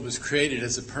the world was created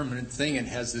as a permanent thing and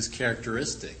has this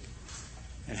characteristic,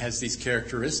 and has these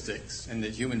characteristics, and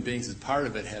that human beings as part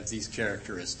of it have these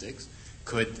characteristics,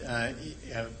 could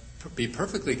be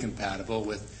perfectly compatible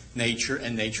with nature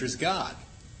and nature's God.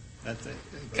 That the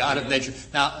God of nature.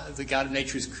 Now, the God of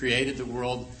nature has created the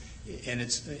world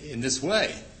in this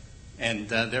way, and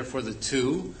therefore the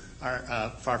two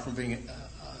are far from being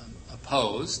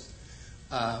opposed.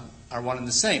 Are one and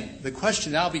the same. The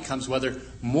question now becomes whether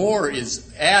more is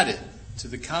added to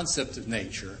the concept of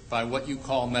nature by what you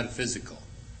call metaphysical.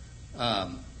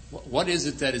 What is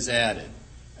it that is added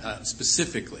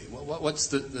specifically? What's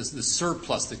the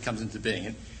surplus that comes into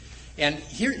being? And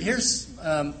here's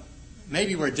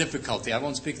maybe where difficulty, I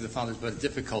won't speak of the founders, but a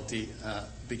difficulty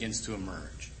begins to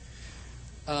emerge.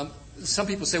 Some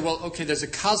people say, well, okay, there's a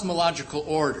cosmological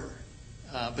order.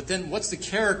 But then what's the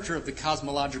character of the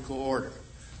cosmological order?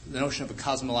 The notion of a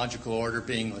cosmological order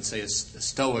being, let's say, a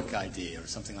Stoic idea or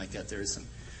something like that. There is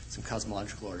some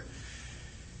cosmological order.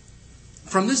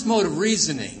 From this mode of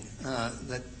reasoning,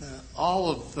 that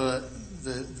all of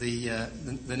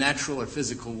the natural or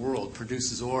physical world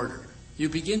produces order, you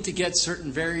begin to get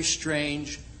certain very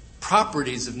strange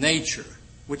properties of nature,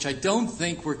 which I don't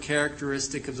think were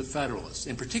characteristic of the Federalists.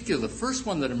 In particular, the first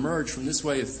one that emerged from this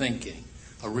way of thinking,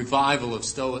 a revival of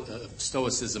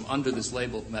Stoicism under this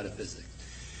label of metaphysics,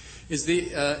 is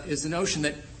the notion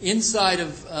that inside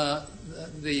of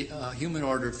the human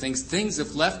order of things,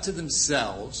 if left to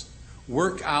themselves,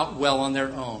 work out well on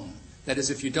their own. That is,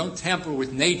 if you don't tamper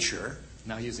with nature,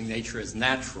 now using nature as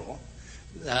natural,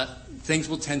 things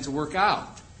will tend to work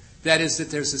out. That is,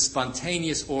 that there's a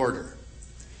spontaneous order.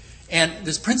 And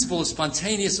this principle of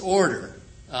spontaneous order,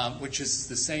 which is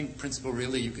the same principle,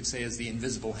 really, you could say, as the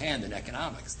invisible hand in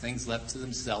economics. Things left to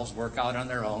themselves work out on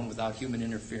their own without human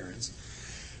interference.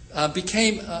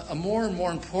 Became a more and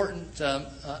more important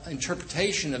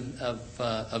interpretation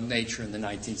of nature in the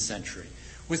 19th century,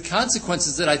 with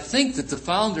consequences that I think that the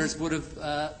founders would have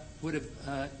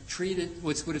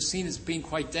seen as being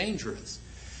quite dangerous.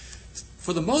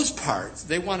 For the most part,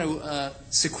 they want to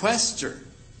sequester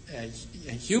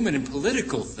human and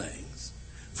political things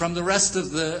from the rest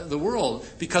of the world,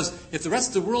 because if the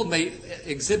rest of the world may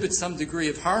exhibit some degree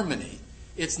of harmony,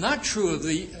 it's not true of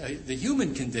the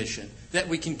human condition that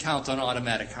we can count on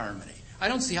automatic harmony. I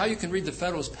don't see how you can read the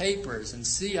Federalist Papers and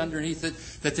see underneath it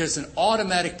that there's an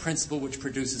automatic principle which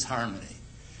produces harmony.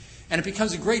 And it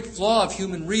becomes a great flaw of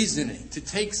human reasoning to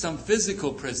take some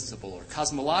physical principle or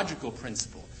cosmological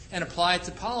principle and apply it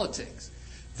to politics.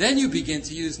 Then you begin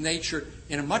to use nature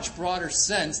in a much broader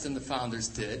sense than the founders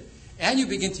did, and you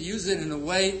begin to use it in a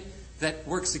way that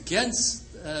works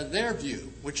against their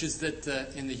view, which is that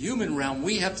in the human realm,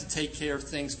 we have to take care of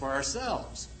things for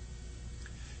ourselves.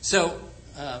 So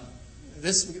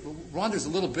this wanders a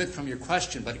little bit from your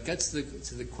question, but it gets to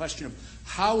the question of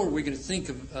how are we going to think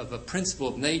of a principle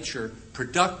of nature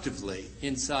productively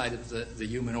inside of the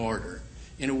human order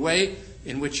in a way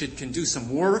in which it can do some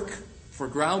work for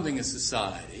grounding a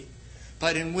society,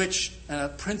 but in which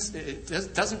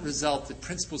it doesn't result that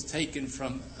principles taken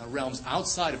from realms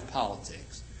outside of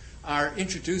politics are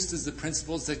introduced as the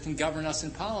principles that can govern us in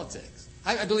politics.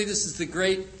 I believe this is the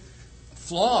great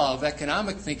flaw of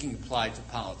economic thinking applied to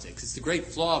politics. It's the great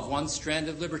flaw of one strand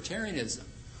of libertarianism.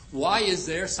 Why is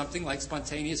there something like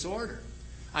spontaneous order?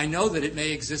 I know that it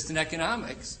may exist in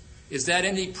economics. Is that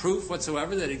any proof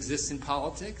whatsoever that it exists in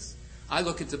politics? I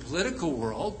look at the political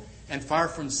world, and far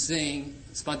from seeing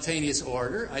spontaneous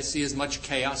order, I see as much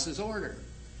chaos as order.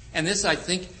 And this, I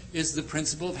think, is the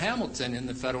principle of Hamilton in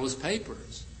the Federalist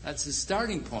Papers. That's his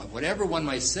starting point. Whatever one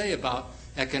might say about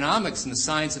economics and the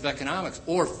science of economics,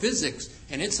 or physics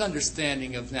and its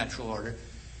understanding of natural order,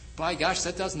 by gosh,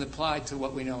 that doesn't apply to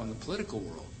what we know in the political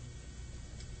world.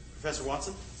 Professor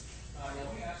Watson? Let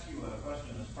me ask you a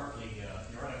question that's partly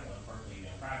theoretical and partly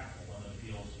practical, one that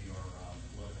appeals to your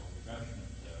political judgment,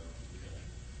 really.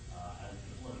 As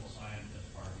a political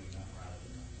scientist, partly rather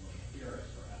than a political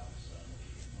theorist, perhaps,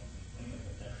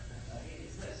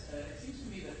 is this. It seems to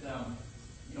me that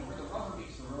where the rubber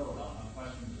meets the road on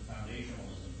questions of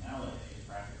foundationalism nowadays,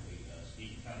 practically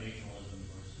speaking, foundationalism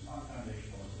versus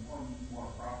non-foundationalism, or more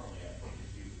properly, I think,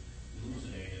 if you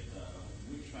elucidated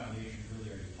which foundation really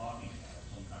are you talking about?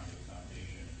 Some kind of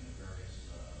foundation in the various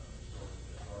sorts of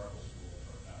historical schools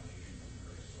or foundation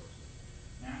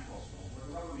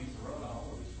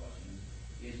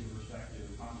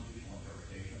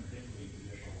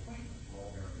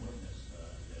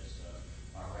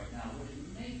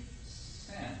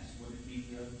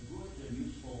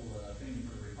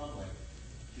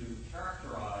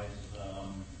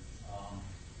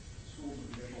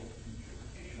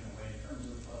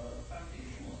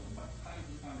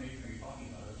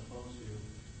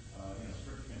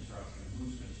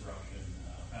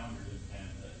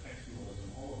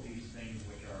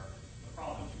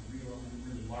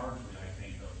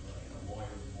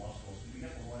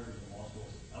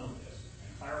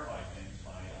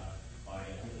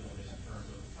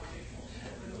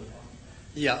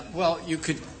Yeah, well, you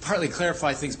could partly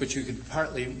clarify things, but you could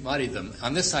partly muddy them.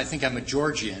 On this, I think I'm a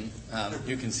Georgian.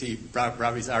 You can see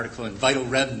Robbie's article in Vital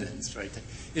Remnants, right?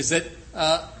 Is that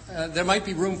there might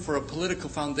be room for a political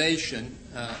foundation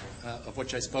of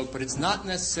which I spoke, but it's not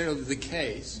necessarily the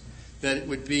case that it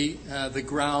would be the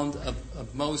ground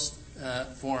of most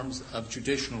forms of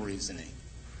judicial reasoning,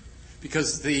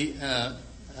 because that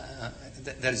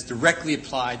is directly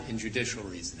applied in judicial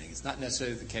reasoning. It's not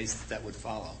necessarily the case that would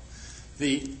follow.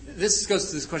 This goes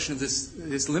to this question of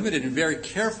this limited and very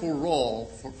careful role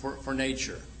for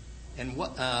nature, and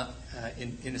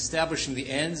in establishing the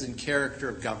ends and character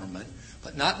of government,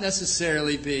 but not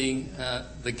necessarily being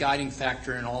the guiding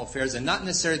factor in all affairs, and not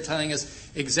necessarily telling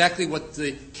us exactly what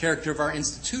the character of our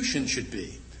institutions should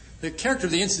be. The character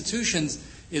of the institutions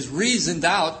is reasoned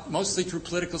out mostly through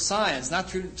political science, not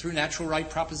through natural right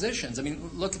propositions. I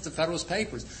mean, look at the Federalist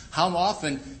Papers. How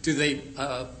often do they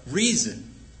reason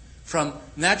from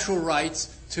natural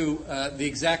rights to the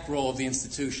exact role of the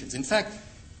institutions? In fact,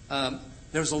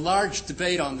 there was a large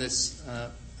debate on this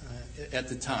at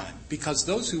the time, because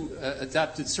those who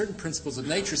adopted certain principles of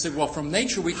nature said, well, from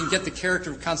nature we can get the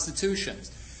character of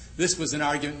constitutions. This was an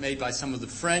argument made by some of the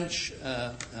French,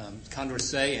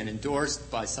 Condorcet, and endorsed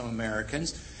by some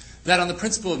Americans, that on the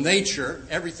principle of nature,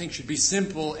 everything should be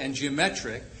simple and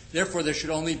geometric. Therefore, there should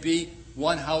only be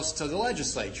one house to the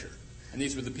legislature. And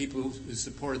these were the people who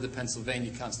supported the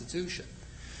Pennsylvania Constitution.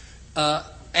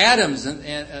 Adams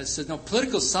said, no,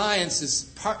 political science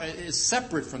is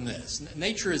separate from this.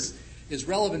 Nature is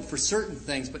relevant for certain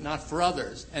things, but not for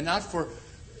others, and not for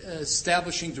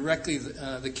establishing directly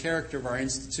the character of our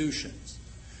institutions.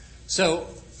 So,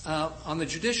 on the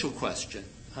judicial question,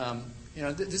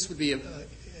 this would be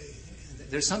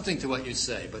there's something to what you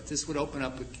say, but this would open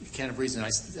up a can of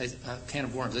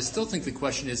worms. I still think the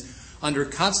question is, under a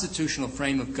constitutional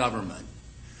frame of government,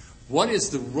 what is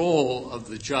the role of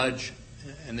the judge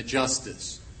and the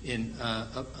justice in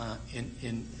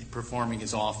performing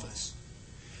his office,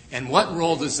 and what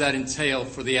role does that entail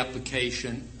for the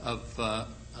application of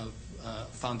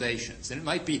foundations? And it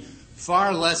might be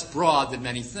far less broad than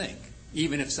many think,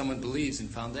 even if someone believes in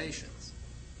foundations.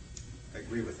 I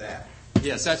agree with that.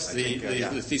 Yes, that's the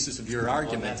thesis of your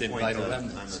argument in Vital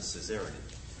Remnants. I'm a Caesarean.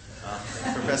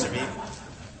 Professor Mead?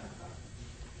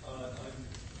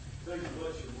 Thank you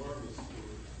much, Marcus,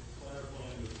 for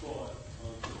clarifying the thought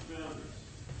of the founders.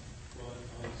 But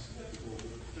I'm skeptical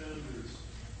that the founders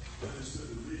understood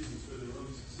the reasons for their own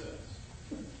success.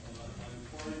 I'm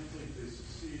inclined to think they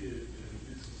succeeded and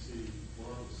did succeed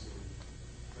marvelously,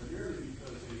 primarily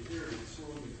because they inherited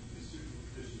strongly constitutional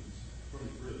traditions from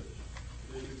the British.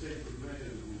 They could take for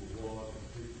granted the rule of law and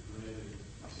take for granted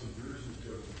some version of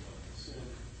government by consent.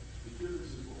 The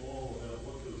differences were all about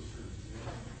what those terms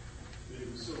meant. They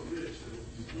were so rich that it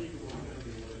was equal in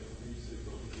every way. They said,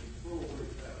 throw away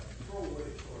power, throw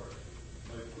away card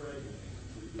by fragmenting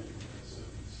the given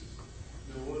assembly system.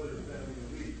 No other family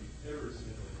elite ever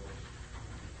said that way.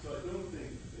 So I don't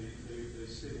think they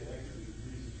state accurately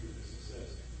the reasons for their success.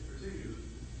 In particular,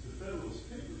 the Federalist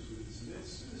Papers, with its net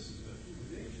cynicism of human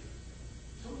nature,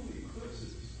 totally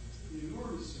eclipses the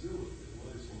enormous civility that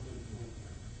lies behind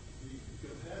the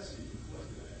capacity for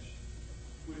collective action,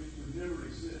 which would never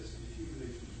exist if human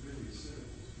nature was really as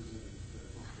cynical as presented in the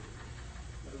Federalist Papers.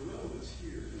 Now, the relevance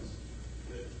here is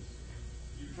that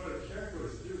you try to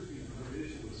characterize the difference between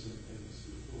foundationalism and the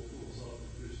philosophical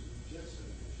tradition that rejects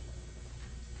foundation.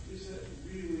 Is that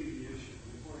really the issue?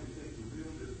 We're trying to think the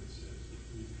real difference is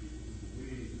between people who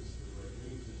believe it's the right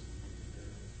wing system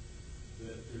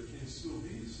that there can still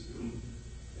be stability,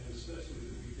 and especially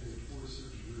that we can enforce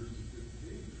certain versions of good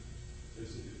behavior as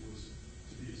if it was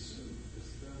to be assumed, as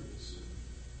the founders assumed.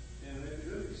 And an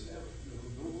academic establishment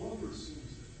no longer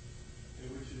assumes it, and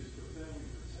which is profoundly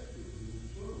protective of the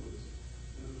pluralism.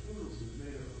 And the pluralism is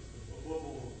made up of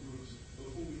all groups of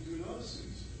whom we do not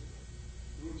assume stability.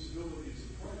 Group stability is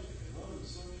a project and not an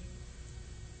assumption.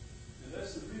 And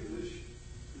that's the real issue.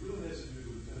 It really has to do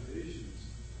with foundations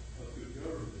of good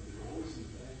government that are always in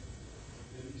the background.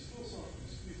 And these philosophical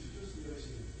disputes are just the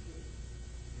icing on the cake.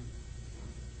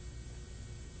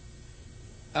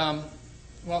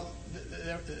 Well,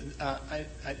 I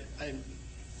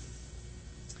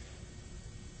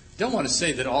don't want to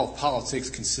say that all politics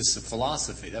consists of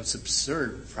philosophy. That's an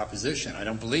absurd proposition. I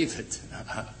don't believe it.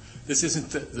 This isn't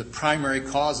the primary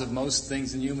cause of most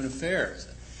things in human affairs.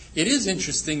 It is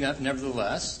interesting that,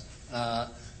 nevertheless,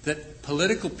 that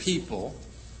political people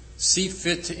see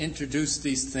fit to introduce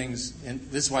these things, and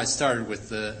this is why I started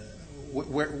with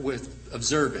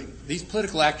observing. These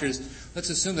political actors, let's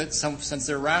assume that in some sense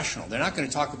they're rational. They're not going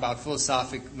to talk about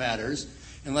philosophic matters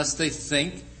unless they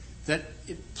think that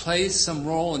it plays some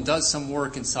role and does some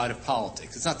work inside of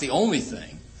politics. It's not the only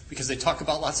thing, because they talk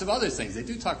about lots of other things. They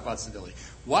do talk about civility.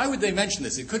 Why would they mention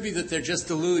this? It could be that they're just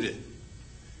deluded.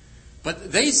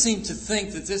 But they seem to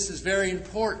think that this is very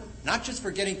important, not just for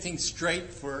getting things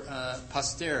straight for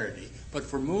posterity, but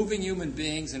for moving human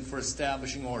beings and for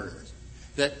establishing orders.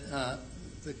 That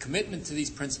the commitment to these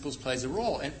principles plays a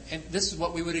role. And this is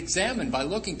what we would examine by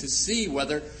looking to see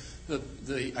whether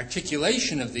the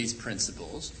articulation of these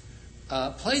principles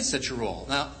plays such a role.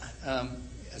 Now,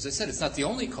 as I said, it's not the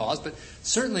only cause, but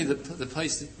certainly the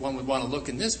place that one would want to look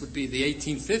in this would be the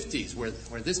 1850s,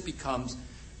 where this becomes,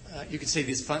 you could say,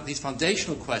 these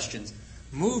foundational questions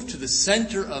move to the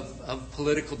center of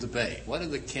political debate. What are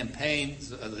the campaigns,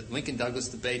 the Lincoln-Douglas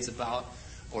debates about,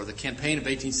 or the campaign of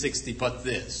 1860, but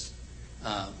this?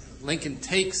 Lincoln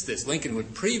takes this. Lincoln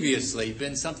would previously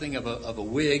been something of a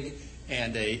Whig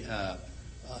and an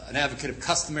advocate of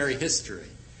customary history.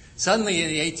 Suddenly in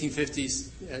the 1850s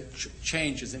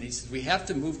changes, and he says we have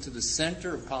to move to the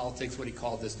center of politics, what he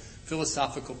called this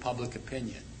philosophical public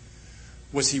opinion.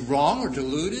 Was he wrong or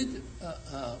deluded?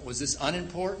 Was this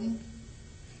unimportant?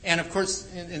 And of course,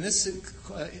 in this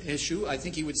issue, I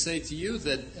think he would say to you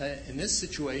that in this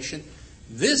situation,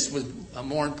 this was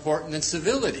more important than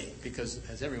civility, because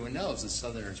as everyone knows, the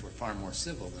Southerners were far more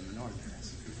civil than the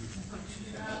Northerners.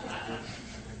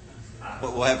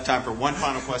 But we'll have time for one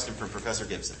final question from Professor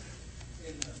Gibson.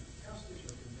 In the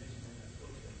Constitutional Convention, in a book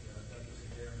that Douglas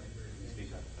Adair made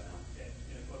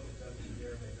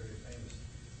very famous,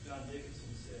 John Dickinson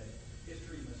said,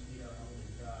 "History must be our only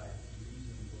guide.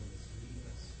 Reason will mislead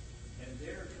us." And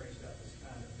Adair traced out this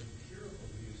kind of empirical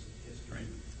use of history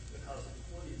because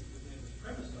it was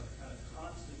premised on a kind of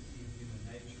constancy of human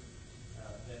nature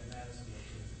that Madison was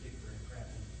in particular in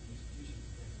crafting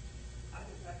institutions.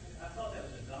 I thought that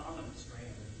was a dominant strand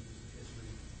of the use of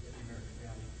history in the American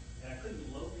family, and I couldn't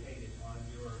locate it on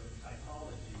your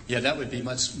typology. Yeah, that would be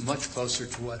much closer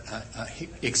to what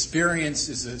experience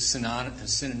is a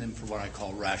synonym for what I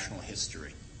call rational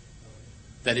history.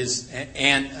 That is,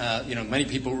 many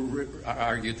people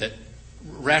argue that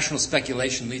rational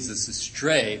speculation leads us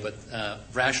astray, but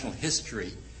rational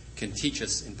history can teach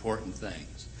us important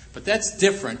things. But that's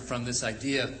different from this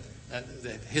idea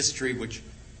that history, which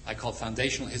I call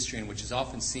foundational history, and which is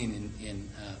often seen in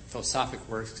philosophic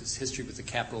works as history with a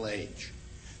capital H.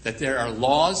 That there are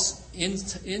laws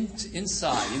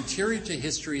inside, interior to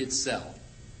history itself,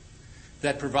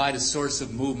 that provide a source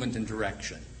of movement and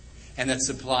direction, and that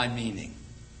supply meaning.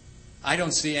 I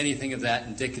don't see anything of that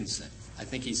in Dickinson. I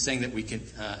think he's saying that we can,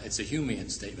 it's a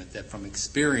Humean statement, that from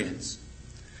experience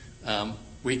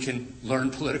we can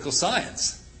learn political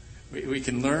science. We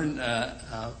can learn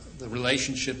the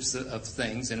relationships of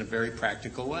things in a very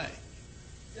practical way.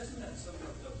 Doesn't that somewhat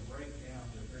break down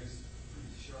the very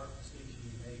sharp distinction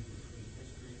you made between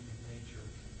history and nature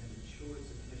and the choice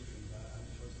of history by the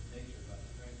choice of nature by the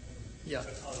grandparents? Yeah.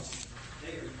 Because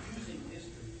they are using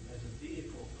history as a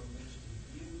vehicle from which to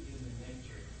view human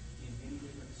nature in many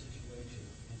different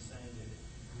situations and saying that it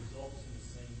results in the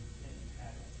same thing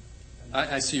happening.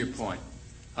 I see your point.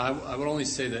 I would only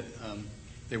say that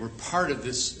they were part of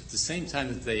this at the same time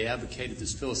that they advocated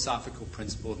this philosophical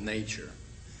principle of nature,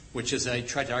 which, as I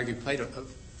tried to argue, played a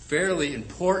fairly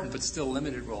important but still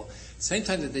limited role. At the same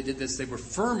time that they did this, they were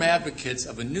firm advocates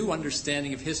of a new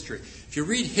understanding of history. If you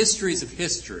read histories of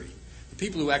history, the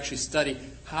people who actually study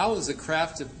how is the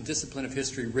craft and discipline of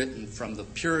history written from the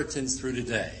Puritans through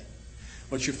today,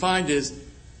 what you find is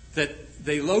that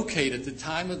they locate at the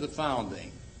time of the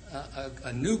founding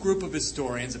a new group of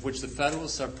historians, of which the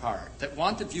Federalists are part, that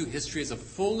want to view history as a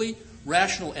fully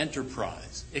rational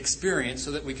enterprise, experience,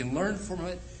 so that we can learn from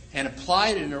it and apply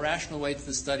it in a rational way to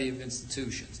the study of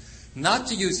institutions. Not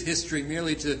to use history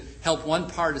merely to help one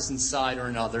partisan side or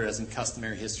another, as in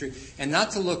customary history, and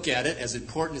not to look at it, as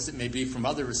important as it may be from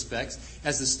other respects,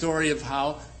 as the story of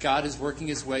how God is working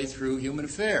his way through human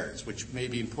affairs, which may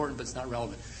be important but it's not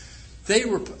relevant. They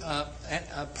were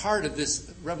a part of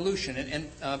this revolution, and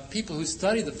people who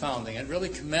study the founding, I'd really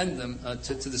commend them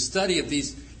to the study of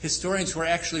these historians who are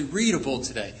actually readable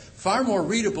today, far more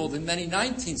readable than many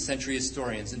 19th century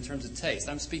historians in terms of taste.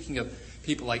 I'm speaking of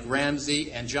people like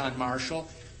Ramsey and John Marshall.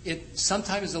 It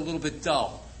sometimes is a little bit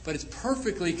dull, but it's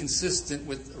perfectly consistent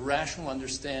with rational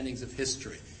understandings of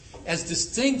history, as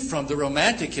distinct from the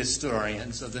Romantic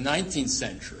historians of the 19th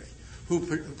century, who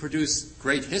produce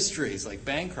great histories like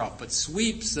Bancroft, but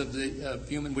sweeps of the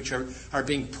human which are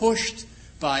being pushed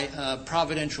by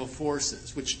providential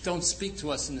forces, which don't speak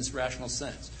to us in this rational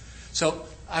sense. So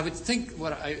I would think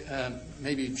what I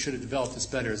maybe should have developed this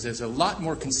better is there's a lot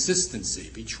more consistency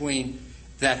between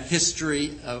that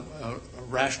history of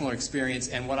rational experience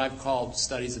and what I've called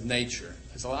studies of nature.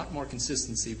 There's a lot more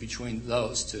consistency between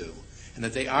those two, and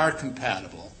that they are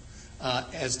compatible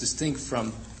as distinct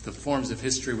from the forms of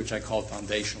history which I call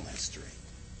foundational history.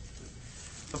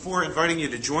 Before inviting you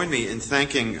to join me in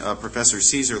thanking Professor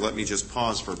Caesar, let me just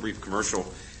pause for a brief commercial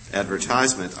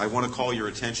advertisement. I want to call your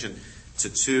attention to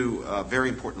two very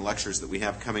important lectures that we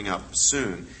have coming up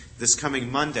soon. This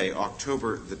coming Monday,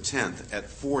 October the 10th at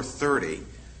 4:30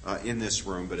 in this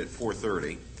room, but at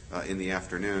 4:30 in the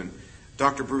afternoon,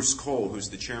 Dr. Bruce Cole, who's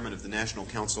the chairman of the National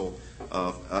Council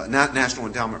of National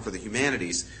Endowment for the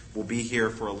Humanities, will be here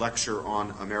for a lecture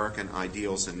on American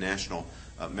ideals and national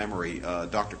memory.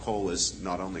 Dr. Cole is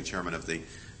not only chairman of the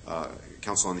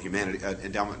Council on the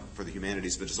Endowment for the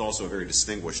Humanities, but is also a very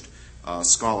distinguished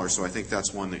scholar, so I think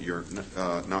that's one that you're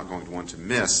not going to want to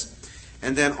miss.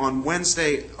 And then on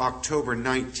Wednesday, October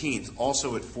 19th,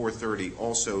 also at 4:30,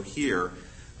 also here,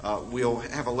 we'll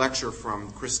have a lecture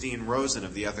from Christine Rosen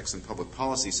of the Ethics and Public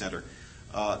Policy Center.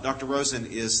 Dr. Rosen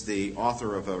is the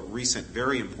author of a recent,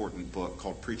 very important book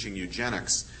called Preaching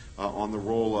Eugenics, on the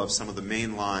role of some of the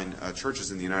mainline churches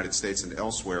in the United States and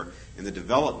elsewhere in the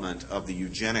development of the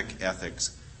eugenic ethic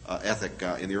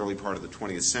in the early part of the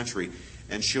 20th century.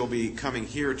 And she'll be coming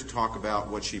here to talk about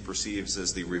what she perceives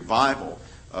as the revival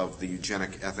of the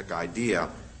eugenic ethic idea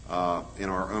in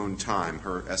our own time.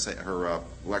 Her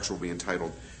lecture will be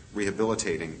entitled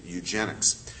Rehabilitating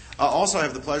Eugenics. Also, I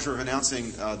have the pleasure of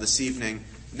announcing this evening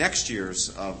next year's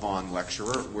Vaughn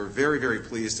lecturer. We're very, very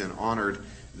pleased and honored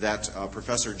that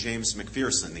Professor James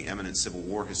McPherson, the eminent Civil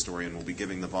War historian, will be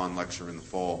giving the Vaughn lecture in the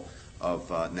fall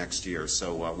of next year.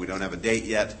 So we don't have a date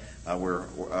yet. We're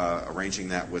arranging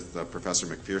that with Professor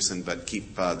McPherson, but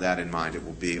keep that in mind. It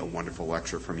will be a wonderful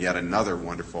lecture from yet another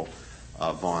wonderful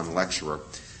Vaughn lecturer.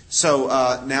 So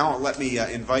now let me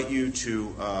invite you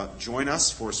to join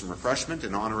us for some refreshment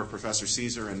in honor of Professor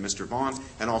Caesar and Mr. Vaughn,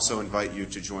 and also invite you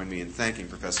to join me in thanking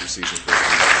Professor Caesar for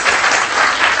his